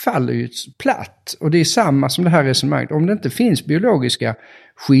resonemanget faller ju platt. Och det är samma som det här resonemanget. Om det inte finns biologiska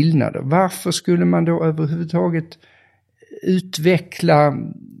skillnader, varför skulle man då överhuvudtaget utveckla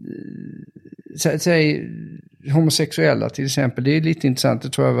säg homosexuella till exempel? Det är lite intressant, det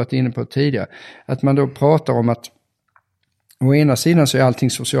tror jag varit inne på tidigare. Att man då pratar om att å ena sidan så är allting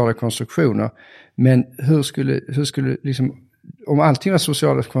sociala konstruktioner, men hur skulle liksom, om allting var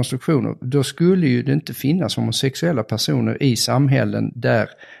sociala konstruktioner, då skulle ju det inte finnas homosexuella personer i samhällen där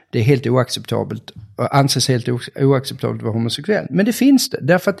det är helt oacceptabelt och anses helt oacceptabelt att vara homosexuell. Men det finns det,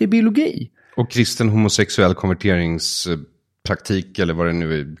 därför att det är biologi. Och kristen homosexuell konverteringspraktik eller vad det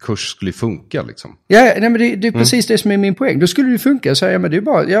nu är, kurs skulle funka liksom. Ja, nej, men det är precis det som är min poäng. Då skulle det funka, säga, men det är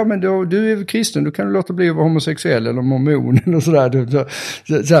bara, ja men då, du är kristen, då kan du låta bli att vara homosexuell eller mormon eller sådär.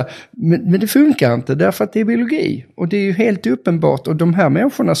 Men det funkar inte, därför att det är biologi. Och det är ju helt uppenbart, och de här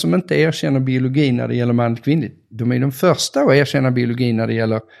människorna som inte erkänner biologi när det gäller manligt kvinnligt, de är de första att erkänna biologi när det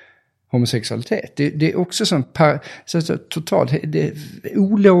gäller homosexualitet. Det är också så totalt, det är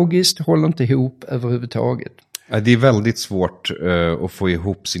ologiskt, håller inte ihop överhuvudtaget. Det är väldigt svårt att få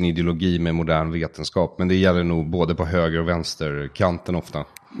ihop sin ideologi med modern vetenskap, men det gäller nog både på höger- och vänsterkanten ofta.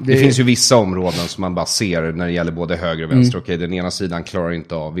 Det finns ju vissa områden som man bara ser när det gäller både höger och vänster. Okej, den ena sidan klarar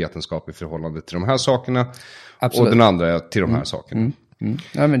inte av vetenskap i förhållande till de här sakerna. Absolut. Och den andra till de här sakerna.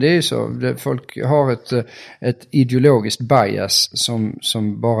 Ja, men det är ju så. Folk har ett ideologiskt bias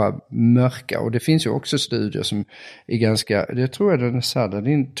som bara mörkar. Och det finns ju också studier som är ganska, det tror jag den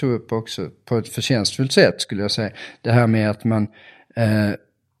Sadadin tog upp också på ett förtjänstfullt sätt skulle jag säga. Det här med att man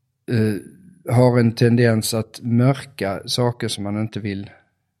har en tendens att mörka saker som man inte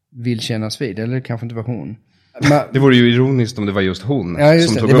vill kännas vid. Eller det kanske inte var hon. Det vore ju ironiskt om det var just hon. Ja,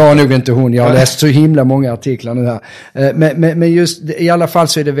 just som det var nog inte hon. Jag har läst så himla många artiklar nu här. Men just i alla fall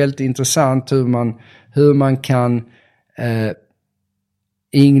så är det väldigt intressant hur man kan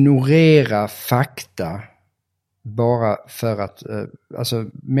ignorera fakta bara för att alltså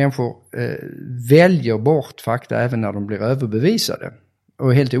människor väljer bort fakta även när de blir överbevisade.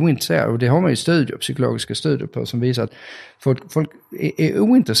 Och helt ointresserade. Och det har man ju psykologiska studier på som visar att folk är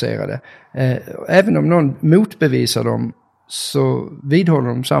ointresserade. Även om någon motbevisar dem så vidhåller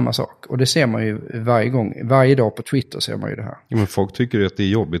de samma sak. Och det ser man ju varje dag på Twitter ser man ju det här. Ja, men folk tycker att det är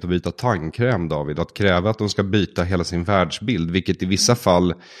jobbigt att byta tandkräm, David. Att kräva att de ska byta hela sin världsbild. Vilket i vissa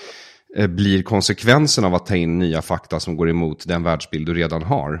fall blir konsekvensen av att ta in nya fakta som går emot den världsbild du redan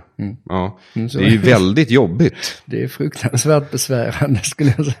har. Ja, det är ju väldigt jobbigt. Det är fruktansvärt besvärande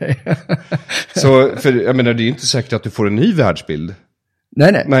skulle jag säga. Så, för jag menar, det är ju inte säkert att du får en ny världsbild.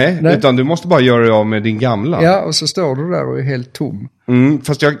 Nej. Utan du måste bara göra det av med din gamla. Ja, och så står du där och är helt tom.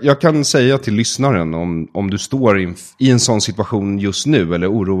 Fast jag kan säga till lyssnaren, om du står i en sån situation just nu,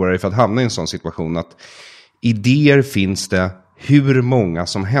 eller oroar dig för att hamna i en sån situation, att idéer finns det hur många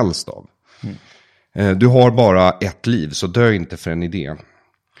som helst av. Du har bara ett liv, så dö inte för en idé.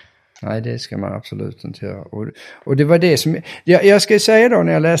 Nej, det ska man absolut inte göra. Och det var det som... Jag ska säga då,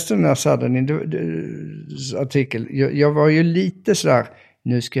 när jag läste den här Sudden artikel, jag var ju lite sådär,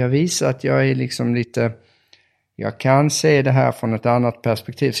 nu ska jag visa att jag är liksom lite... Jag kan se det här från ett annat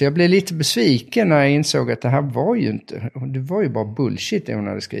perspektiv. Så jag blev lite besviken när jag insåg att det här var ju inte... Det var ju bara bullshit det hon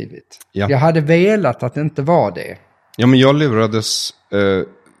hade skrivit. Ja. Jag hade velat att det inte var det. Ja, men jag lurades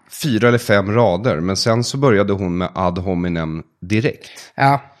 4 eller 5 rader. Men sen så började hon med ad hominem direkt.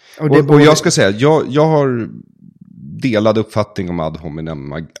 Ja. Och jag ska säga, jag har delad uppfattning om ad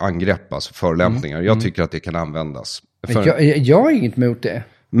hominem angrepp, alltså förolämpningar. Jag tycker att det kan användas. Jag har inget emot det.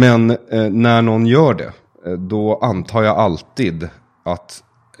 Men när någon gör det, då antar jag alltid att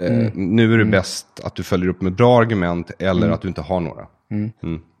nu är det bäst att du följer upp med bra argument eller att du inte har några.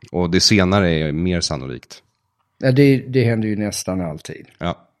 Och det senare är mer sannolikt. Ja, det händer ju nästan alltid.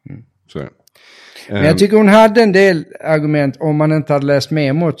 Ja, så är det. Men jag tycker hon hade en del argument. Om man inte hade läst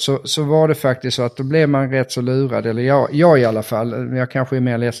memot så var det faktiskt så att då blev man rätt så lurad. Eller jag i alla fall. Jag kanske är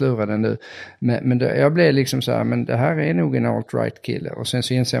mer läslurad än du. Men jag blev liksom så här, men det här är nog en alt-right kille. Och sen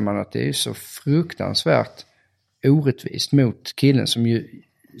så inser man att det är så fruktansvärt orättvist mot killen som ju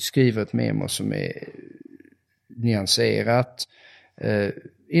skriver ett memo som är nyanserat.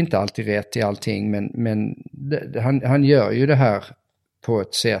 Inte alltid rätt i allting, men han gör ju det här på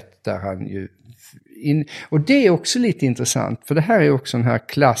ett sätt där han ju... Och det är också lite intressant, för det här är också den här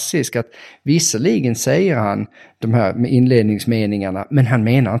klassisk att visserligen säger han de här inledningsmeningarna, men han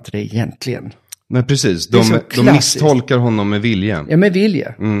menar inte det egentligen. Men precis, de misstolkar honom med vilje. Ja, med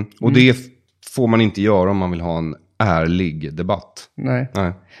vilje. Och det får man inte göra om man vill ha en ärlig debatt. Nej.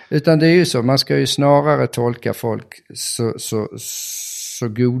 Utan det är ju så, man ska ju snarare tolka folk så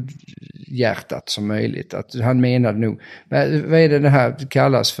godhjärtat som möjligt. Att han menade nog, vad är det här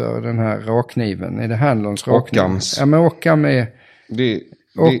kallas för, den här rakkniven? Är det Handlons rakkniv? Occams. Ja, men Occam är... Det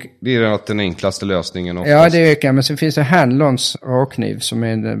är den enklaste lösningen oftast. Ja, det är Occam, men sen finns det Handlons rakkniv som är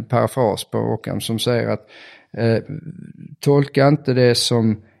en parafras på Occam som säger att tolka inte det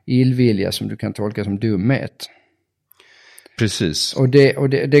som illvilja som du kan tolka som dumhet. Precis. Och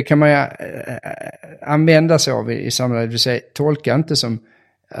det kan man ju använda sig av i sammanhanget. Det vill säga, tolka inte som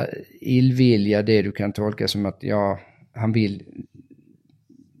illvilja det du kan tolka som att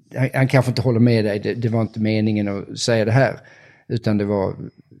han kanske inte håller med dig. Det var inte meningen att säga det här. Utan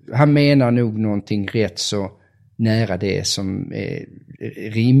han menar nog någonting rätt så nära det som är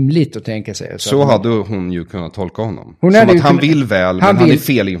rimligt att tänka sig. Så hade hon ju kunnat tolka honom. Som att han vill väl, men han är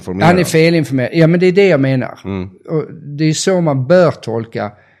felinformerad. Han är felinformerad. Ja, men det är det jag menar. Och det är så man bör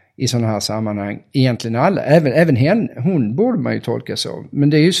tolka i sådana här sammanhang. Egentligen alla. Även hon borde man ju tolka så. Men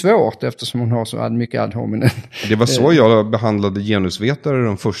det är ju svårt eftersom hon har så mycket ad hominem. Det var så jag behandlade genusvetare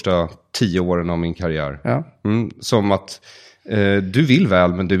de första 10 åren av min karriär. Ja. Som att... du vill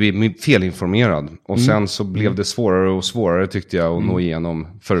väl, men du är felinformerad. Och sen så blev det svårare och svårare tyckte jag att nå igenom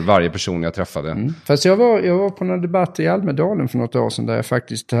för varje person jag träffade. Fast jag var på en debatt i Almedalen för något år sedan där jag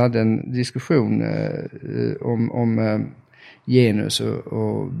faktiskt hade en diskussion om genus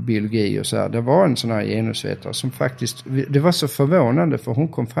och biologi och så här. Det var en sån här genusvetare som faktiskt, det var så förvånande för hon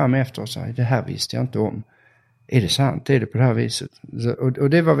kom fram efter och sa, det här visste jag inte om. Är det sant? Är det på det här viset? Och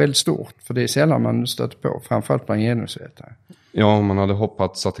det var väldigt stort, för det är sällan man stöter på, framförallt bland genusvetare. Ja, man hade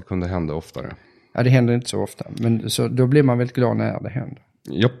hoppats att det kunde hända oftare. Ja, det händer inte så ofta, men så, då blir man väldigt glad när det händer.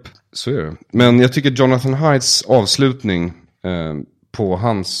 Japp, så är det. Men jag tycker Jonathan Haids avslutning på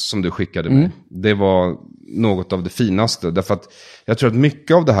hans som du skickade mig, det var något av det finaste. Därför att jag tror att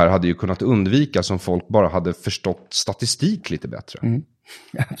mycket av det här hade ju kunnat undvikas om folk bara hade förstått statistik lite bättre.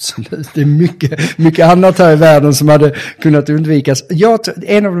 Absolut, det är mycket annat här i världen som hade kunnat undvikas.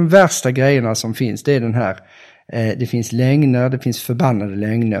 En av de värsta grejerna som finns, det är den här, det finns lögner, det finns förbannade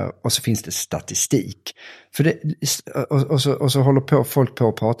lögner och så finns det statistik. För det, och så håller folk på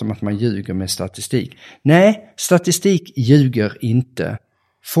att prata om att man ljuger med statistik. Nej, statistik ljuger inte.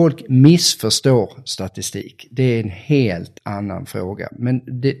 Folk missförstår statistik. Det är en helt annan fråga. Men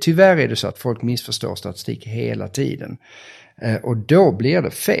tyvärr är det så att folk missförstår statistik hela tiden. Och då blir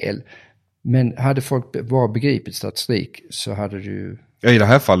det fel. Men hade folk bara begripit statistik så hade det ju Ja, i det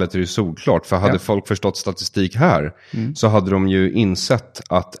här fallet är det solklart. För hade folk förstått statistik här så hade de ju insett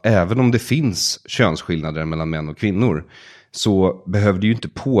att även om det finns könsskillnader mellan män och kvinnor så behöver det ju inte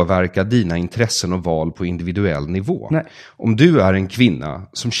påverka dina intressen och val på individuell nivå. Nej. Om du är en kvinna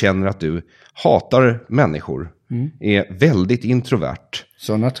som känner att du hatar människor, är väldigt introvert.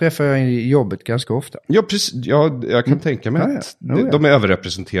 Sådana träffar jag i jobbet ganska ofta. Ja, precis. Ja, jag kan tänka mig att de är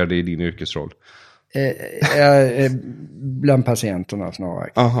överrepresenterade i din yrkesroll. Bland patienterna snarare.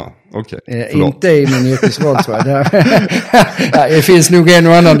 Aha, okej. Inte i min yrkesroll tror jag. Det finns nog en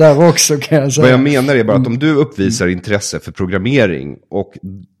och annan där också kan jag säga. Vad jag menar är bara att om du uppvisar intresse för programmering och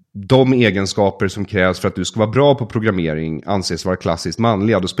de egenskaper som krävs för att du ska vara bra på programmering anses vara klassiskt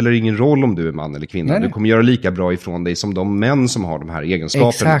manliga, då spelar det ingen roll om du är man eller kvinna. Nej. Du kommer göra lika bra ifrån dig som de män som har de här egenskaperna.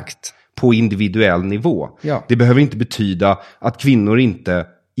 Exakt. På individuell nivå. Ja. Det behöver inte betyda att kvinnor inte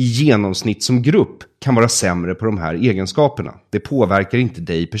i genomsnitt som grupp kan vara sämre på de här egenskaperna. Det påverkar inte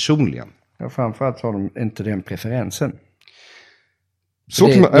dig personligen. Ja, framförallt har de inte den preferensen. Så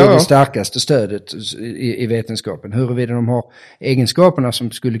det är det starkaste stödet i vetenskapen. Huruvida de har egenskaperna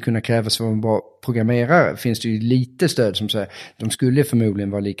som skulle kunna krävas för en bra programmerare finns det ju lite stöd som säger de skulle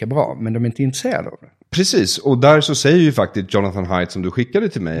förmodligen vara lika bra, men de är inte intresserade av det. Precis, och där så säger ju faktiskt Jonathan Haidt som du skickade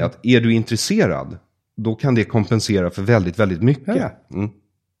till mig att är du intresserad, då kan det kompensera för väldigt, väldigt mycket. Ja.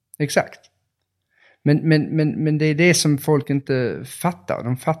 Exakt. Men det är det som folk inte fattar.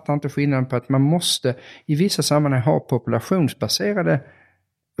 De fattar inte skillnaden på att man måste i vissa sammanhang ha populationsbaserade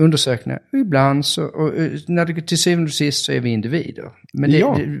undersökningar. Ibland så, och när det till syvende och sist så är vi individer. Men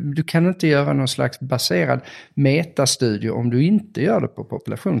du kan inte göra någon slags baserad metastudie om du inte gör det på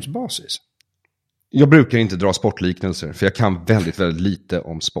populationsbasis. Jag brukar inte dra sportliknelser för jag kan väldigt, väldigt lite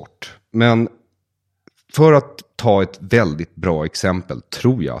om sport. Men för att ta ett väldigt bra exempel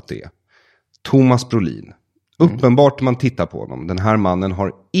tror jag att det är Thomas Brolin. Uppenbart när man tittar på honom. Den här mannen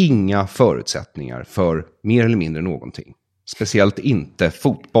har inga förutsättningar för mer eller mindre någonting. Speciellt inte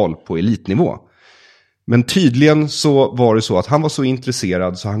fotboll på elitnivå. Men tydligen så var det så att han var så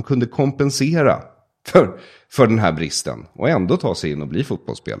intresserad så han kunde kompensera för den här bristen. Och ändå ta sig in och bli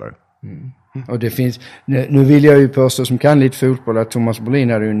fotbollsspelare. Och det finns, nu vill jag ju påstå som kan lite fotboll att Thomas Brolin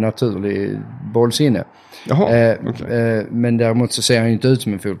är ju en naturlig bollsinne. Jaha, okay. Men däremot så ser han ju inte ut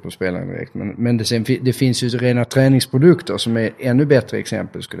som en fotbollsspelare direkt. Men det finns ju rena träningsprodukter som är ännu bättre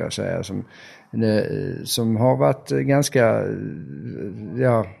exempel skulle jag säga. Som har varit ganska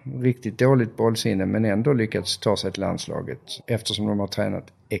riktigt dåligt bollsinne men ändå lyckats ta sig till landslaget eftersom de har tränat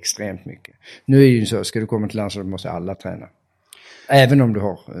extremt mycket. Nu är det ju så, ska du komma till landslaget måste alla träna. Även om du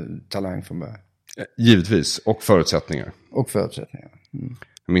har talang från början. Givetvis, och förutsättningar.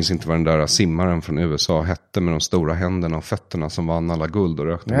 Jag minns inte vad den där simmaren från USA hette med de stora händerna och fötterna som vann alla guld och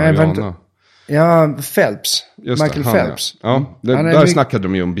rökte marijuana. Ja, Phelps. Just Michael Phelps. Ja, där snackade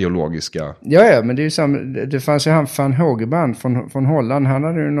de ju om biologiska. Ja, men det är ju samma. Det fanns ju han Van Hogeband från Holland. Han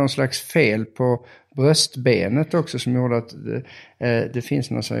hade ju någon slags fel på bröstbenet också som gjorde att det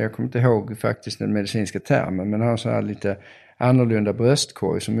finns någon så jag kommer inte ihåg faktiskt den medicinska termen, men han så här lite annorlunda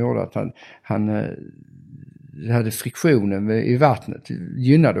bröstkorg som gjorde att han hade friktionen i vattnet,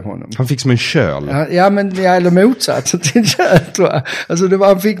 gynnade honom. Han fick som en köl. Eller motsatsen till en köl tror jag. Alltså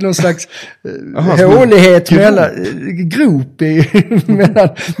han fick någon slags hålighet grop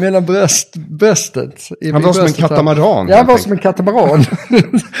mellan bröstet. Han var som en katamaran. Ja, han var som en katamaran.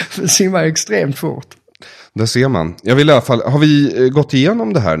 Simmar extremt fort. Där ser man. Jag vill i alla fall, har vi gått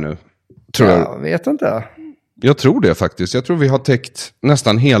igenom det här nu? Tror jag. Jag vet inte. Jag tror det faktiskt. Jag tror vi har täckt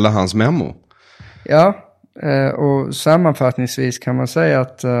nästan hela hans memo. Ja, och sammanfattningsvis kan man säga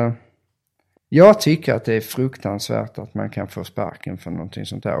att jag tycker att det är fruktansvärt att man kan få sparken för någonting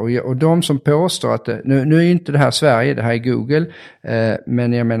sånt där. Och de som påstår att nu är inte det här Sverige, det här är Google.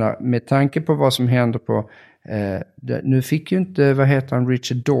 Men jag menar, med tanke på vad som händer på... nu fick ju inte,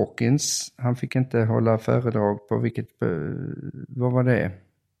 Richard Dawkins, han fick inte hålla föredrag på vad var det?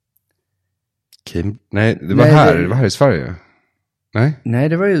 Nej, det var här i Sverige. Nej,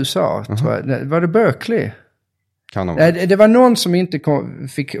 det var i USA, tror jag. Var det Berkeley? Det var någon som inte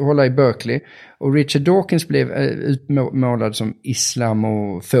fick hålla i Berkeley. Och Richard Dawkins blev utmålad som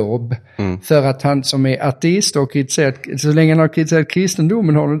islamofob. För att han som är ateist och kritiserat, så länge han har kritiserat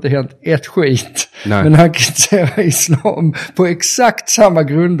kristendomen har det inte hänt ett skit. Nej. Men han kritiserar islam på exakt samma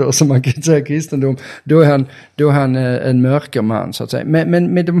grunder som han kritiserar kristendom. Då är han en mörkerman så att säga.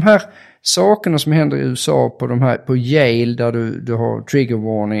 Men med de här sakerna som händer i USA på Yale där du har trigger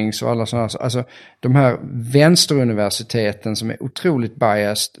warnings och alla sådana, alltså de här vänsteruniversiteten som är otroligt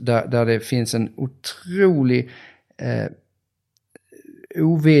biased där det finns en otrolig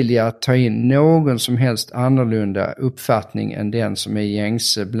ovilja att ta in någon som helst annorlunda uppfattning än den som är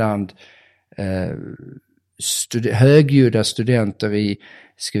gängse bland högljudda studenter i,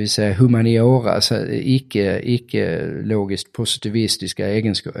 ska vi säga, humaniora, alltså icke logiskt positivistiska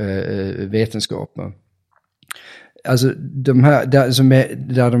vetenskaper. Alltså de här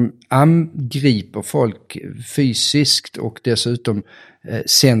där de angriper folk fysiskt och dessutom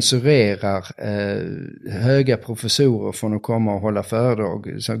censurerar höga professorer från att komma och hålla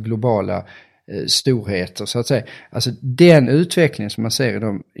föredrag, så globala storheter så att säga. Alltså den utveckling som man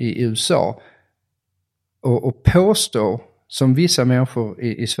ser i USA och påstå, som vissa människor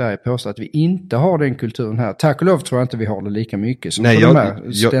i Sverige påstår, att vi inte har den kulturen här. Tack och lov tror jag inte vi har det lika mycket som på de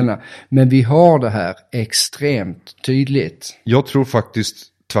här ställena. Men vi har det här extremt tydligt. Jag tror faktiskt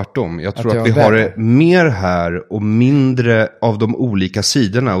tvärtom. Jag tror att vi har det mer här och mindre av de olika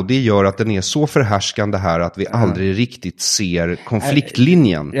sidorna. Och det gör att den är så förhärskande här att vi aldrig riktigt ser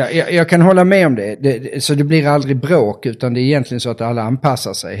konfliktlinjen. Jag kan hålla med om det. Så det blir aldrig bråk, utan det är egentligen så att alla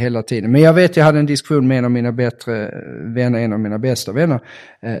anpassar sig hela tiden. Men jag hade en diskussion med en av mina bästa vänner,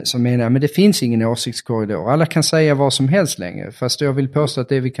 som menar men det finns ingen åsiktskorridor. Alla kan säga vad som helst längre. Fast jag vill påstå att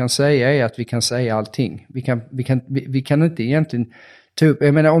det vi kan säga är att vi kan säga allting. Vi kan inte egentligen...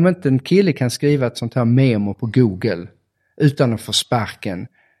 Jag menar, om inte en kille kan skriva ett sånt här memo på Google utan att få sparken,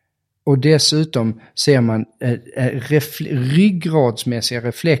 och dessutom ser man ryggradsmässiga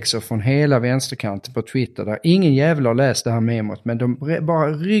reflexer från hela vänsterkanten på Twitter där ingen jävla har läst det här memot, men de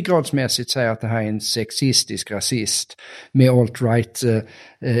bara ryggradsmässigt säger att det här är en sexistisk rasist med alt-right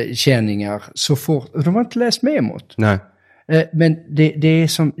känningar så fort, och de har inte läst memot. Nej. Men det är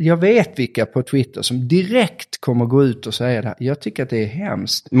som, jag vet vilka på Twitter som direkt kommer gå ut och säga det. Jag tycker att det är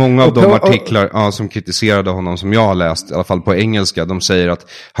hemskt. Många av de artiklar som kritiserade honom som jag har läst, i alla fall på engelska, de säger att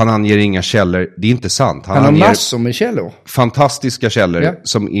han anger inga källor. Det är inte sant. Han har massor med källor. Fantastiska källor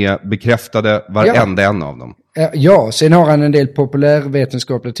som är bekräftade, varenda en av dem. Ja, sen har han en del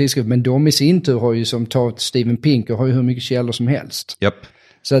populärvetenskapliga tidskrifter, men de i sin tur har ju, som Steven Pinker, har ju hur mycket källor som helst. Japp.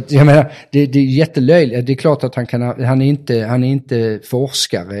 Så att, jag menar, det är jättelöjligt. Det är klart att han är inte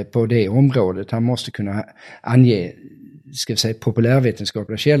forskare på det området. Han måste kunna ange, ska vi säga,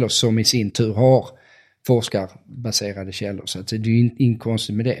 populärvetenskapliga källor som i sin tur har forskarbaserade källor. Så att det är ju inte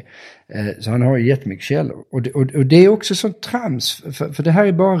konstigt med det. Så han har ju jättemycket källor. Och det är också sånt trams. För det här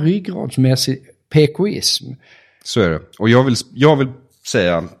är bara ryggradsmässig PKism. Så är det. Och jag vill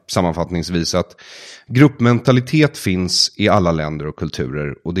säga sammanfattningsvis att gruppmentalitet finns i alla länder och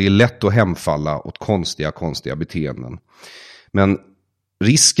kulturer, och det är lätt att hemfalla åt konstiga beteenden. Men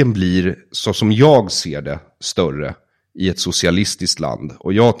risken blir, så som jag ser det, större i ett socialistiskt land.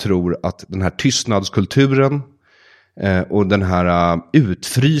 Och jag tror att den här tystnadskulturen och den här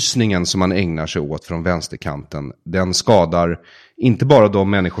utfrysningen som man ägnar sig åt från vänsterkanten, den skadar inte bara de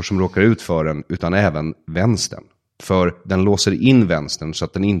människor som råkar ut för den, utan även vänstern. För den låser in vänstern så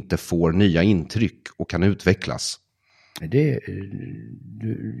att den inte får nya intryck och kan utvecklas.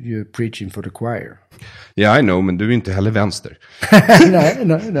 You're preaching for the choir. Yeah, I know, men du är inte heller vänster.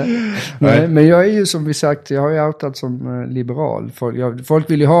 Nej, men jag är ju, som vi sagt, jag har ju outat som liberal. Folk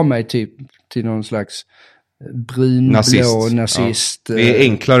vill ju ha mig typ till någon slags brunblå nazist. Ja. Det är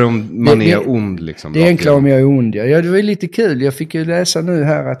enklare om man är ond. Liksom, det är enklare om jag är ond. Ja, det var lite kul. Jag fick ju läsa nu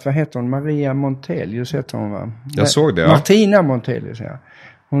här att, vad heter hon? Maria Montelius heter hon, va? Jag såg det, ja. Martina Montelius, ja.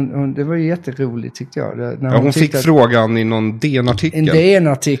 Det var ju jätteroligt, tyckte jag. Hon fick frågan i någon DN-artikel. En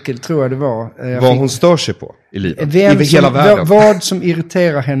DN-artikel tror jag det var. Vad hon stör sig på i livet. I hela världen. Vad som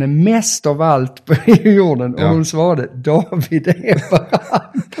irriterar henne mest av allt på jorden. Och hon svarade, David Eberhard.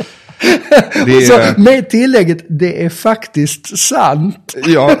 Så med tillägget, det är faktiskt sant.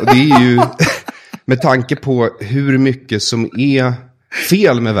 Ja, det är ju med tanke på hur mycket som är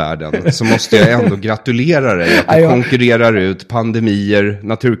fel med världen, så måste jag ändå gratulera dig att du konkurrerar ut pandemier,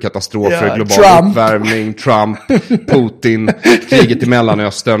 naturkatastrofer, global uppvärmning, Trump, Putin, kriget i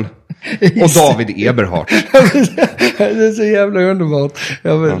Mellanöstern och David Eberhard. Det är så jävla underbart.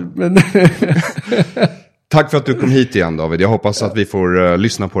 Tack för att du kom hit igen, David. Jag hoppas att vi får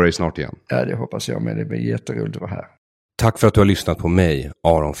lyssna på dig snart igen. Ja, det hoppas jag med. Det blir jätteroligt att vara här. Tack för att du har lyssnat på mig,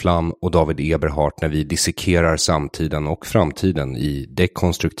 Aron Flam och David Eberhard när vi dissekerar samtiden och framtiden i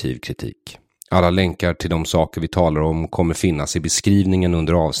dekonstruktiv kritik. Alla länkar till de saker vi talar om kommer finnas i beskrivningen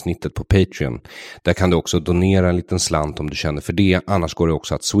under avsnittet på Patreon. Där kan du också donera en liten slant om du känner för det. Annars går det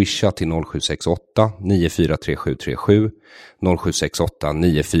också att swisha till 0768 943737, 0768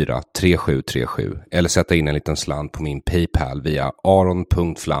 943737 eller sätta in en liten slant på min PayPal via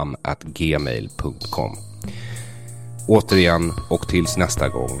aron.flam@gmail.com. Återigen och tills nästa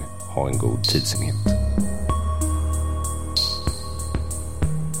gång, ha en god tidsenhet.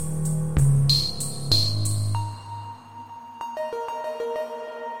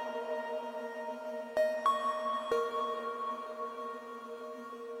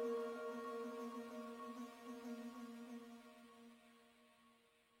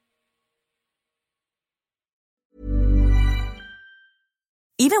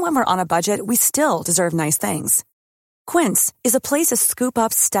 Even when we're on a budget, we still deserve nice things. Quince is a place to scoop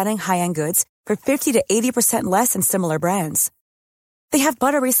up stunning high-end goods for 50 to 80% less than similar brands. They have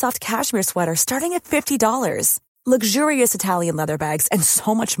buttery soft cashmere sweaters starting at $50, luxurious Italian leather bags, and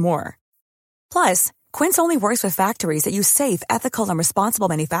so much more. Plus, Quince only works with factories that use safe, ethical, and responsible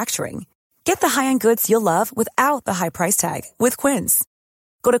manufacturing. Get the high-end goods you'll love without the high price tag with Quince.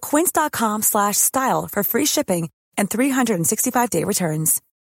 Go to quince.com/style for free shipping and 365-day returns.